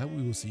 And with that,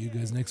 we will see you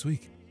guys next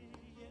week.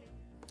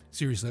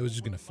 Seriously, I was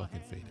just going to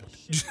fucking fade out.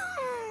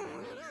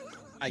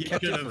 I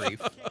kept it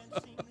brief.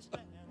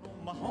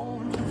 My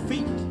own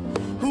feet.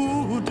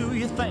 Who do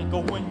you think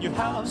of when you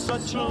have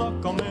such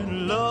luck? I'm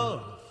in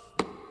love.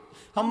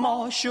 I'm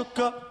all shook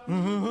up.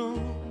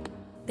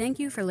 Thank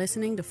you for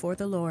listening to For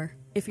the Lore.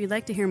 If you'd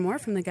like to hear more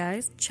from the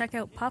guys, check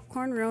out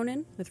Popcorn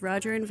Ronin with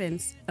Roger and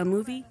Vince, a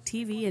movie,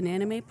 TV, and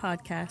anime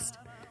podcast,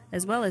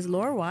 as well as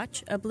Lore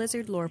Watch, a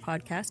Blizzard lore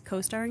podcast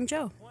co-starring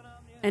Joe.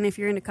 And if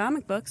you're into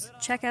comic books,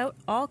 check out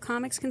All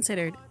Comics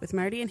Considered with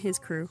Marty and his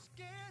crew.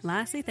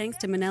 Lastly, thanks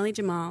to Manelli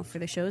Jamal for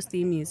the show's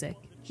theme music.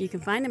 You can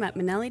find him at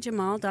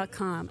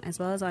manellijamal.com as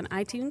well as on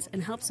iTunes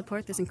and help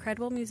support this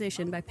incredible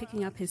musician by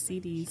picking up his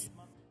CDs.